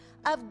gift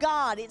of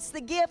God. It's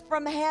the gift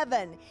from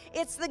heaven.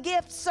 It's the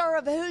gift, sir,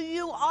 of who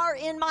you are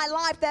in my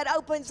life that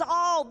opens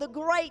all the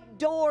great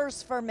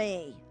doors for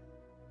me.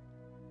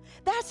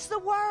 That's the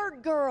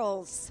word,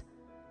 girls.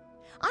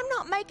 I'm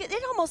not making,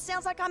 it almost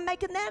sounds like I'm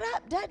making that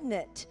up, doesn't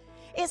it?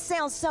 It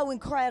sounds so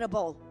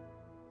incredible.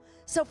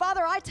 So,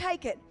 Father, I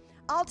take it.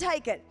 I'll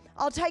take it.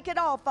 I'll take it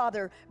all,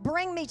 Father.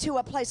 Bring me to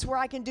a place where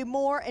I can do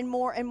more and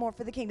more and more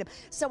for the kingdom.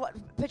 So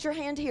put your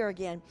hand here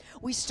again.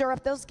 We stir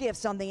up those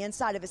gifts on the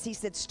inside of us. He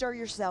said, stir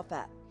yourself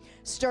up.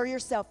 Stir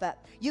yourself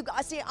up.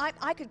 See,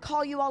 I could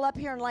call you all up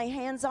here and lay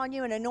hands on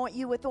you and anoint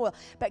you with oil.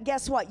 But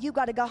guess what? You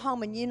got to go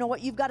home, and you know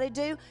what you've got to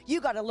do? You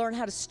got to learn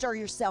how to stir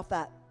yourself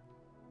up.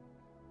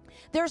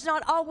 There's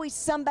not always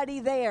somebody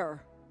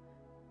there.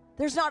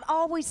 There's not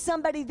always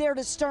somebody there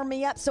to stir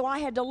me up, so I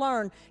had to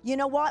learn. You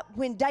know what?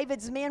 When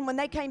David's men, when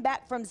they came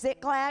back from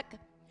Ziklag,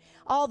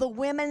 all the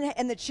women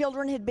and the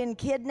children had been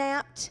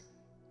kidnapped,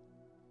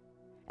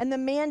 and the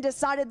men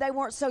decided they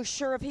weren't so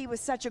sure if he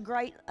was such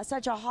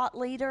a hot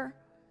leader.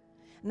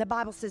 And the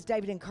Bible says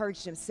David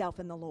encouraged himself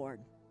in the Lord.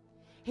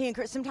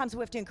 Sometimes we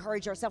have to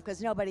encourage ourselves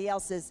because nobody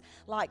else is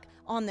like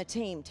on the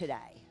team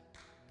today.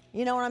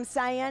 You know what I'm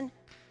saying?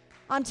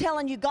 I'm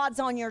telling you, God's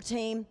on your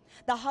team.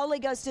 The Holy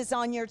Ghost is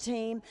on your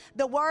team.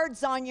 The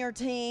Word's on your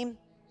team.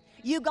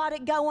 You got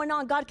it going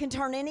on. God can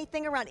turn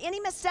anything around. Any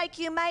mistake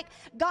you make,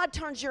 God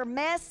turns your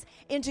mess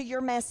into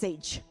your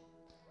message.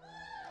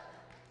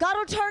 God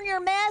will turn your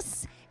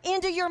mess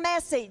into your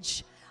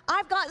message.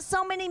 I've got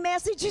so many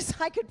messages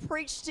I could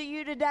preach to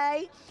you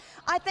today.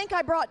 I think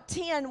I brought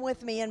 10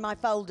 with me in my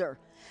folder.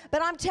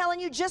 But I'm telling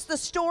you, just the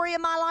story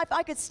of my life,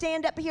 I could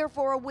stand up here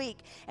for a week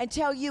and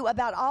tell you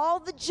about all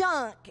the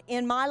junk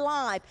in my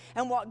life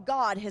and what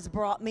God has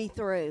brought me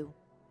through.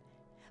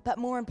 But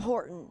more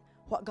important,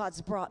 what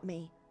God's brought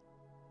me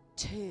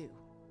to.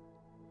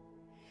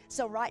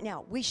 So right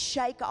now, we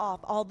shake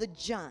off all the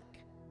junk,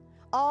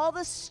 all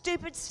the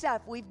stupid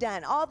stuff we've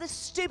done, all the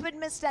stupid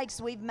mistakes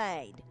we've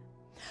made,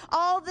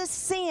 all the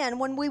sin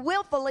when we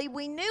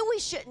knew we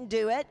shouldn't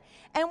do it,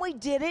 and we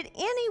did it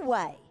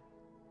anyway.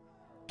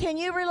 Can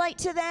you relate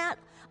to that?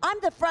 I'm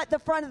the front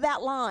of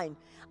that line.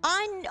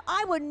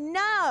 I would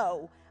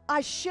know I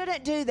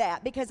shouldn't do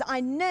that because I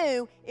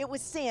knew it was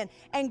sin,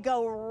 and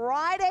go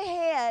right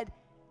ahead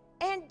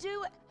and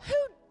do it. Who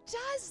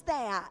does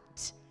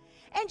that?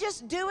 And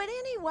just do it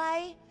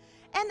anyway.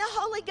 And the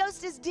Holy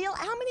Ghost is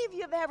how many of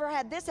you have ever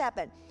had this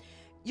happen?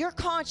 Your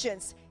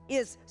conscience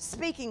is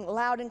speaking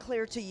loud and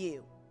clear to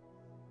you.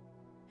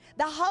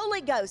 The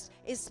Holy Ghost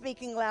is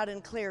speaking loud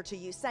and clear to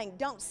you, saying,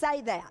 don't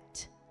say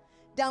that.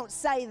 Don't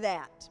say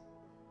that.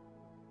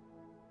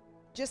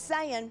 Just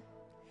saying.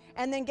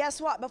 And then guess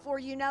what? Before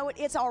you know it,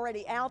 it's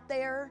already out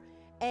there.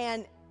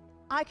 And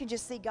I can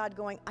just see God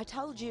going, I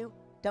told you,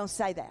 don't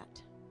say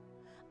that.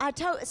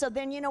 So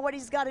then you know what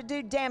he's got to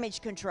do?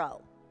 Damage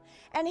control.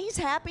 And he's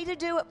happy to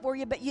do it for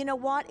you, but you know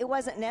what? It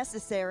wasn't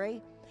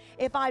necessary.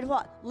 If I'd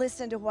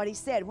listen to what he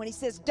said. When he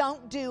says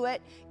don't do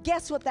it,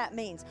 guess what that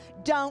means?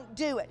 Don't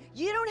do it.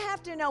 You don't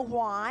have to know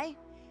why.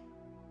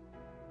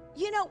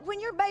 You know, when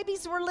your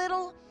babies were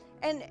little,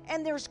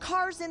 and there's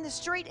cars in the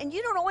street, and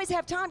you don't always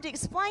have time to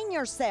explain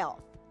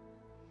yourself.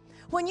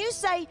 When you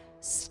say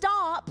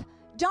stop,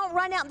 don't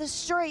run out in the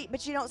street,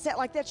 but you don't say it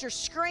like that. You're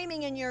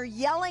screaming and you're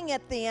yelling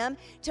at them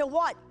to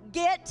what?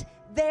 Get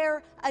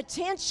their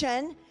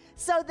attention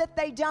so that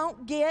they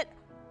don't get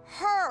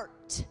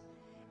hurt.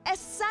 And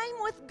same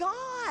with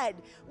God.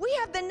 We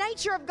have the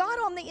nature of God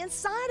on the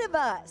inside of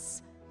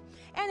us.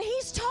 And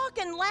he's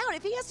talking loud.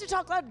 If he has to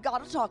talk loud,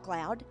 God will talk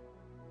loud.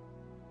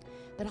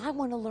 But I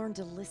want to learn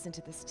to listen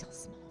to the still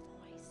small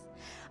voice.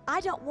 I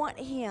don't want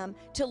him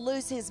to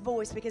lose his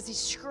voice because he's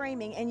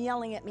screaming and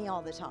yelling at me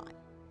all the time.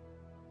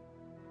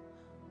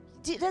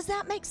 Does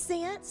that make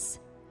sense?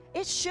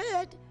 It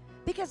should,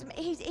 because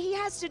he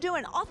has to do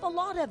an awful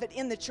lot of it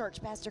in the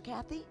church, Pastor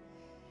Kathy,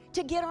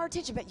 to get our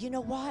attention. But you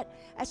know what?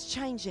 That's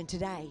changing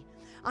today.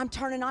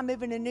 I'm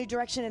moving in a new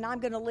direction, and I'm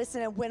going to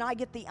listen. And when I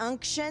get the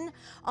unction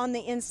on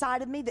the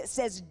inside of me that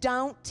says,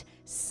 don't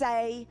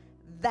say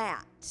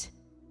that,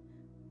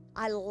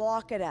 I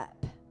lock it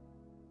up.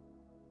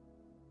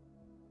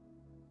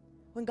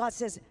 When God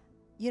says,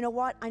 you know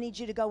what, I need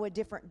you to go a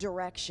different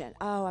direction.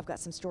 Oh, I've got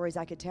some stories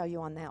I could tell you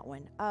on that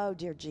one. Oh,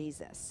 dear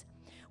Jesus.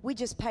 We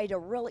just paid a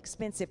real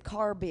expensive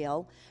car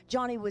bill.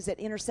 Johnny was at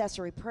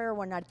intercessory prayer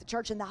one night at the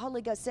church, and the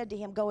Holy Ghost said to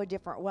him, go a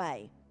different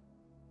way.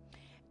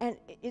 And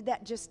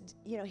that just,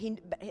 you know,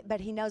 but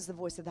he knows the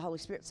voice of the Holy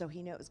Spirit, so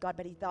he knew it was God.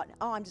 But he thought,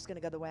 oh, I'm just going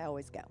to go the way I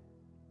always go.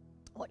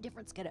 What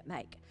difference could it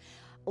make?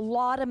 A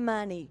lot of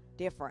money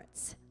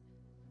difference.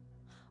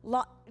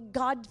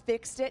 God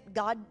fixed it.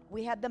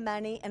 We had the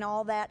money and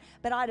all that,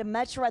 but I'd have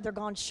much rather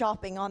gone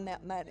shopping on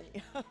that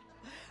money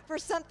for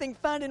something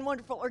fun and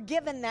wonderful, or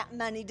given that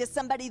money to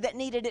somebody that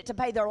needed it to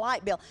pay their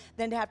light bill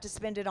than to have to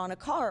spend it on a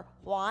car.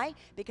 Why?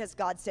 Because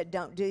God said,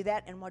 don't do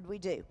that. And what did we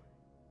do?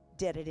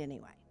 Did it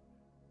anyway.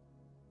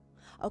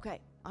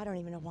 Okay, I don't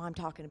even know why I'm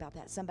talking about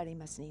that. Somebody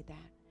must need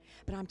that.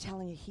 But I'm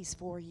telling you, he's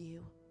for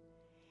you.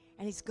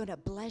 And he's going to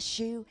bless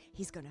you.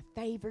 He's going to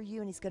favor you,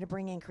 and he's going to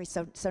bring increase.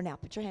 So now,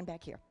 put your hand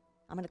back here.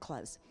 I'm going to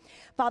close.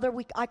 Father,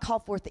 I call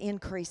forth the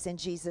increase in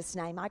Jesus'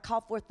 name. I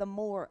call forth the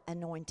more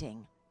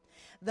anointing,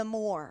 the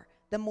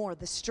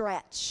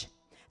stretch,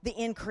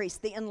 the increase,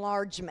 the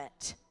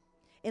enlargement.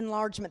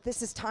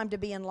 This is time to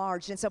be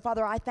enlarged. And so,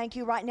 Father, I thank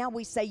you right now.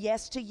 We say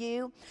yes to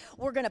you.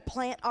 We're going to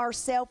plant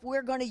ourselves.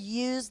 We're going to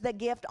use the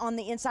gift on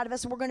the inside of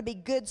us. We're going to be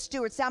good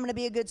stewards. So I'm going to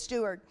be a good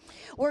steward.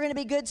 We're going to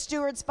be good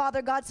stewards,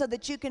 Father God, so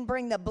that you can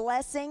bring the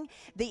blessing,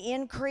 the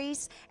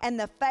increase, and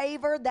the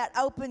favor that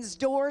opens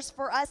doors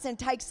for us and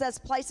takes us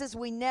places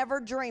we never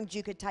dreamed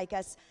you could take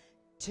us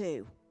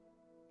to.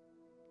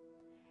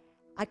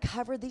 I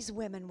cover these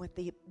women with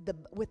the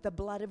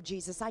blood of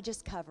Jesus. I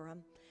just cover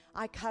them.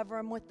 I cover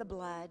them with the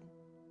blood.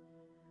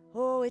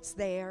 Oh, it's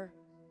there.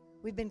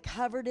 We've been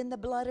covered in the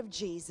blood of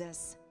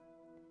Jesus.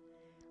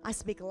 I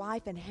speak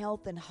life and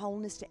health and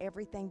wholeness to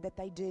everything that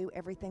they do,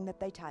 everything that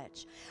they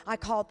touch. I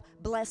call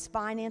blessed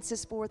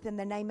finances forth in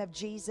the name of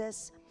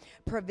Jesus.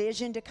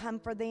 Provision to come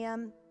for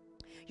them.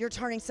 You're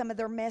turning some of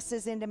their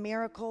messes into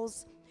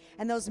miracles,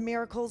 and those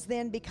miracles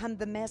then become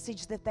the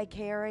message that they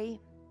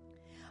carry.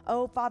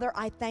 Oh, Father,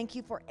 I thank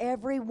you for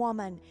every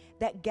woman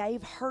that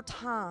gave her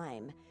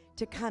time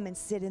to come and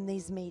sit in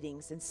these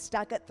meetings and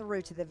stuck it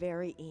through to the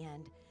very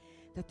end,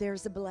 that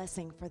there's a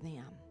blessing for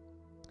them.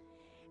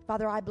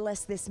 Father, I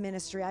bless this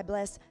ministry. I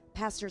bless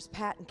Pastors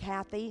Pat and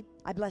Kathy.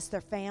 I bless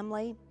their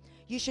family.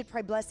 You should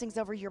pray blessings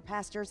over your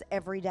pastors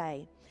every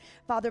day.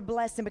 Father,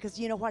 bless them, because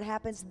you know what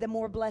happens? The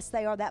more blessed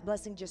they are, that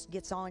blessing just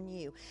gets on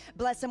you.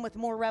 Bless them with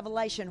more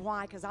revelation.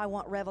 Why? Because I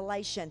want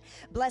revelation.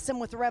 Bless them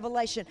with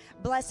revelation.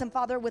 Bless them,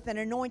 Father, with an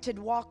anointed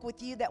walk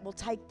with you that will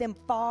take them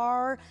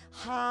far,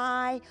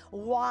 high,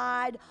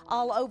 wide,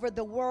 all over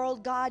the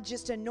world. God,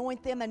 just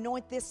anoint them.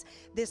 Anoint this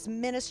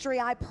ministry.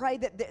 I pray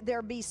that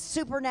there be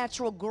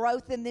supernatural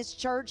growth in this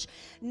church,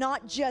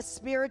 not just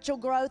spiritual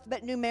growth,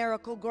 but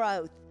numerical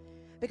growth.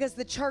 Because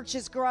the church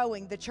is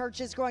growing. The church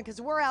is growing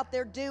because we're out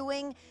there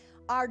doing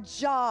our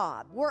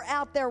job. We're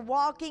out there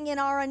walking in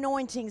our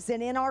anointings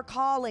and in our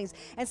callings.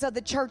 And so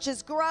the church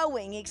is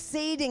growing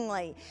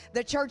exceedingly.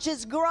 The church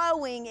is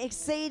growing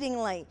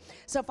exceedingly.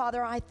 So,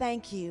 Father, I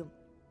thank you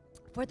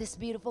for this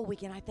beautiful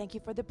weekend. I thank you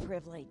for the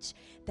privilege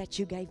that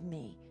you gave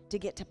me to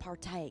get to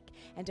partake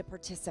and to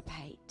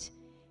participate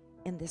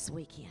in this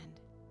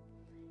weekend.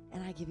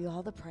 And I give you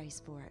all the praise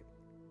for it.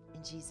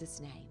 In Jesus'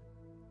 name.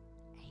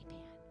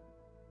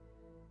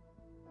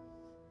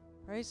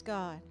 Praise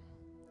God.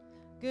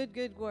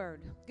 Good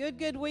word.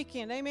 Good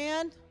weekend.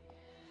 Amen.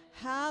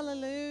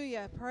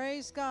 Hallelujah.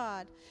 Praise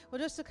God. Well,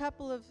 just a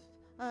couple of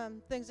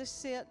things.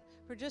 Just sit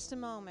for just a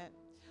moment.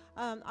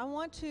 I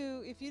want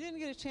to, if you didn't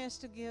get a chance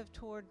to give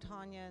toward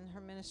Tanya and her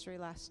ministry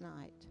last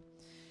night,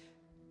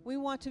 we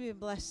want to be a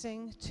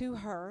blessing to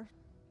her.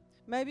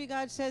 Maybe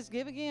God says,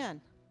 give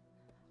again.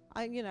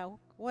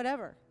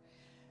 Whatever.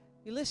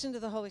 You listen to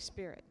the Holy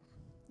Spirit.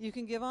 You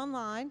can give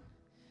online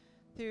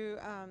through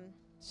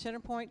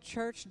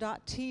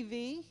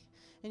centerpointchurch.tv,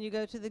 and you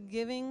go to the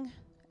giving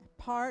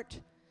part,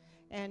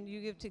 and you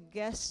give to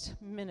guest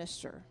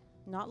minister,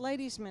 not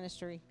ladies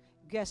ministry,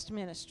 guest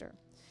minister,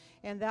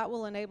 and that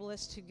will enable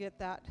us to get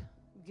that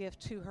gift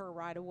to her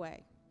right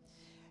away.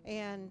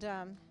 And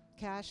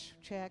cash,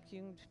 check, you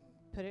can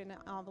put it in an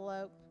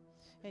envelope,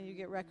 and you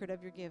get record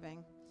of your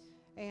giving.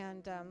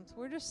 And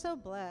we're just so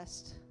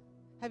blessed.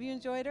 Have you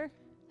enjoyed her?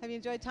 Have you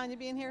enjoyed Tanya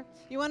being here?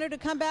 You want her to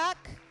come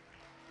back?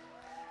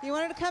 You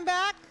want her to come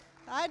back?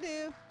 I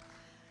do.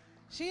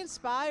 She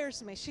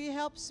inspires me. She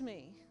helps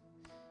me.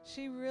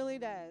 She really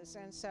does.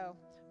 And so,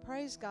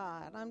 praise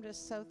God. I'm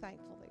just so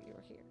thankful that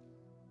you're here.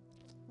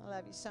 I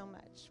love you so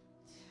much.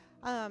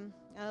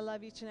 I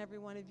love each and every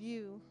one of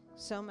you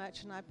so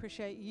much, and I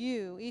appreciate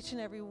you, each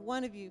and every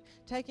one of you,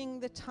 taking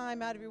the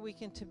time out of your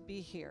weekend to be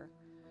here.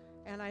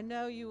 And I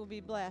know you will be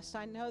blessed.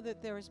 I know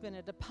that there has been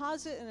a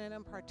deposit and an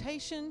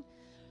impartation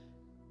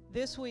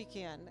this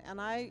weekend,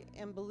 and I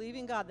am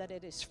believing God that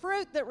it is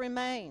fruit that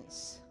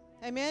remains.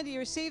 Amen. Do you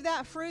receive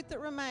that fruit that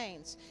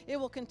remains? It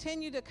will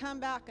continue to come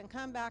back and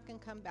come back and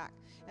come back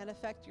and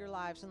affect your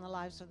lives and the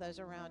lives of those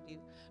around you.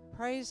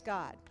 Praise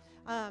God.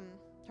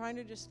 Trying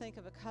to just think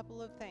of a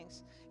couple of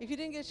things. If you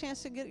didn't get a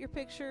chance to get your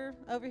picture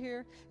over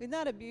here, isn't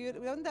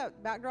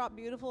that backdrop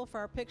beautiful for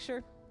our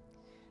picture?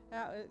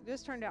 It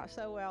just turned out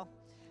so well.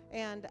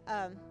 And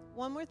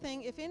one more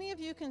thing, if any of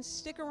you can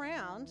stick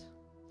around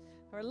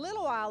for a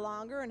little while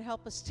longer and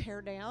help us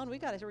tear down, we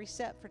got to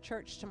reset for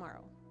church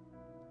tomorrow.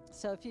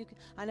 So if you,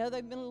 I know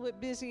they've been a little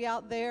bit busy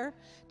out there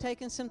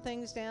taking some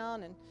things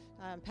down and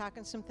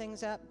packing some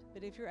things up,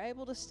 but if you're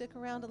able to stick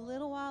around a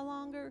little while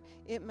longer,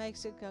 it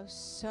makes it go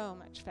so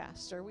much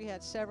faster. We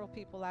had several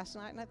people last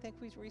night, and I think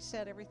we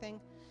reset everything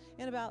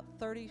in about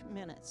 30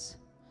 minutes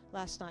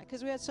last night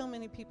because we had so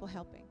many people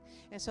helping.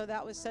 And so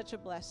that was such a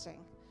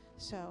blessing.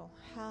 So,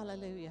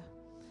 hallelujah.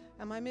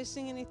 Am I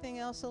missing anything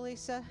else,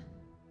 Elisa?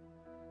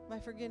 Am I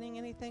forgetting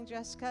anything,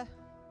 Jessica?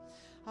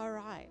 All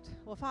right.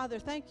 Well, Father,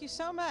 thank you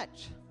so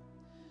much.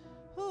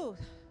 Whew.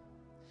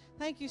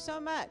 Thank you so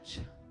much.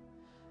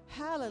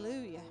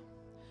 Hallelujah.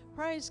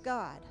 Praise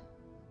God.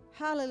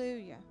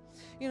 Hallelujah.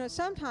 You know,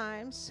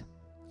 sometimes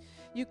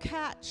you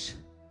catch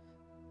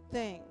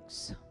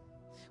things.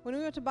 When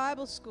we went to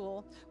Bible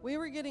school, we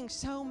were getting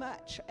so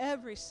much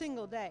every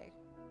single day.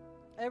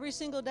 Every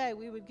single day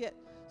we would get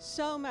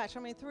so much.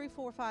 I mean, 3,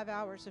 4, 5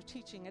 hours of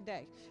teaching a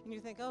day. And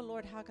you think, oh,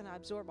 Lord, how can I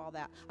absorb all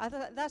that? I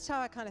thought that's how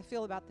I kind of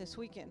feel about this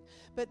weekend.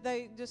 But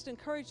they just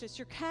encouraged us.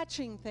 You're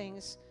catching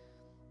things.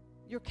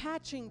 You're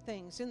catching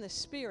things in the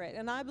Spirit.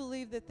 And I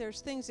believe that there's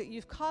things that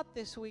you've caught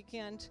this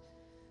weekend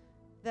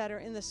that are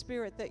in the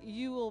Spirit that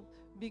you will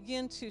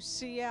begin to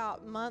see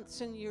out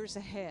months and years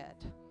ahead.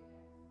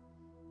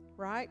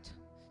 Right?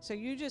 So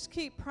you just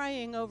keep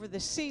praying over the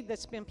seed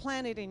that's been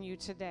planted in you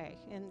today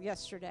and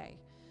yesterday.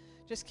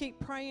 Just keep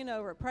praying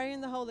over it. Pray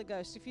in the Holy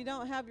Ghost. If you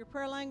don't have your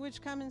prayer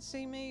language, come and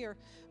see me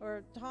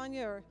or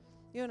Tanya or,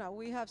 you know,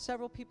 we have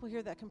several people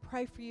here that can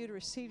pray for you to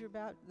receive your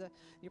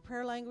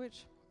prayer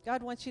language.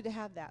 God wants you to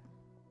have that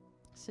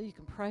so you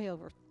can pray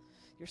over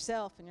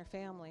yourself and your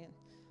family and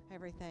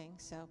everything.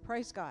 So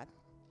praise God.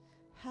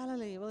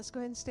 Hallelujah. Well, let's go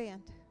ahead and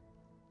stand.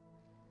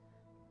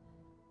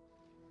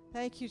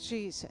 Thank you,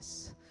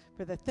 Jesus,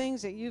 for the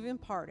things that you've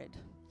imparted.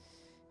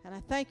 And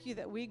I thank you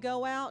that we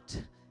go out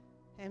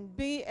and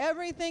be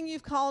everything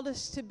you've called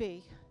us to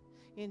be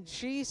in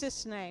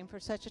Jesus' name for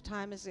such a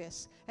time as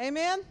this.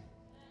 Amen?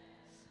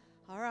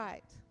 All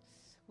right.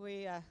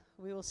 We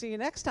will see you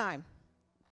next time.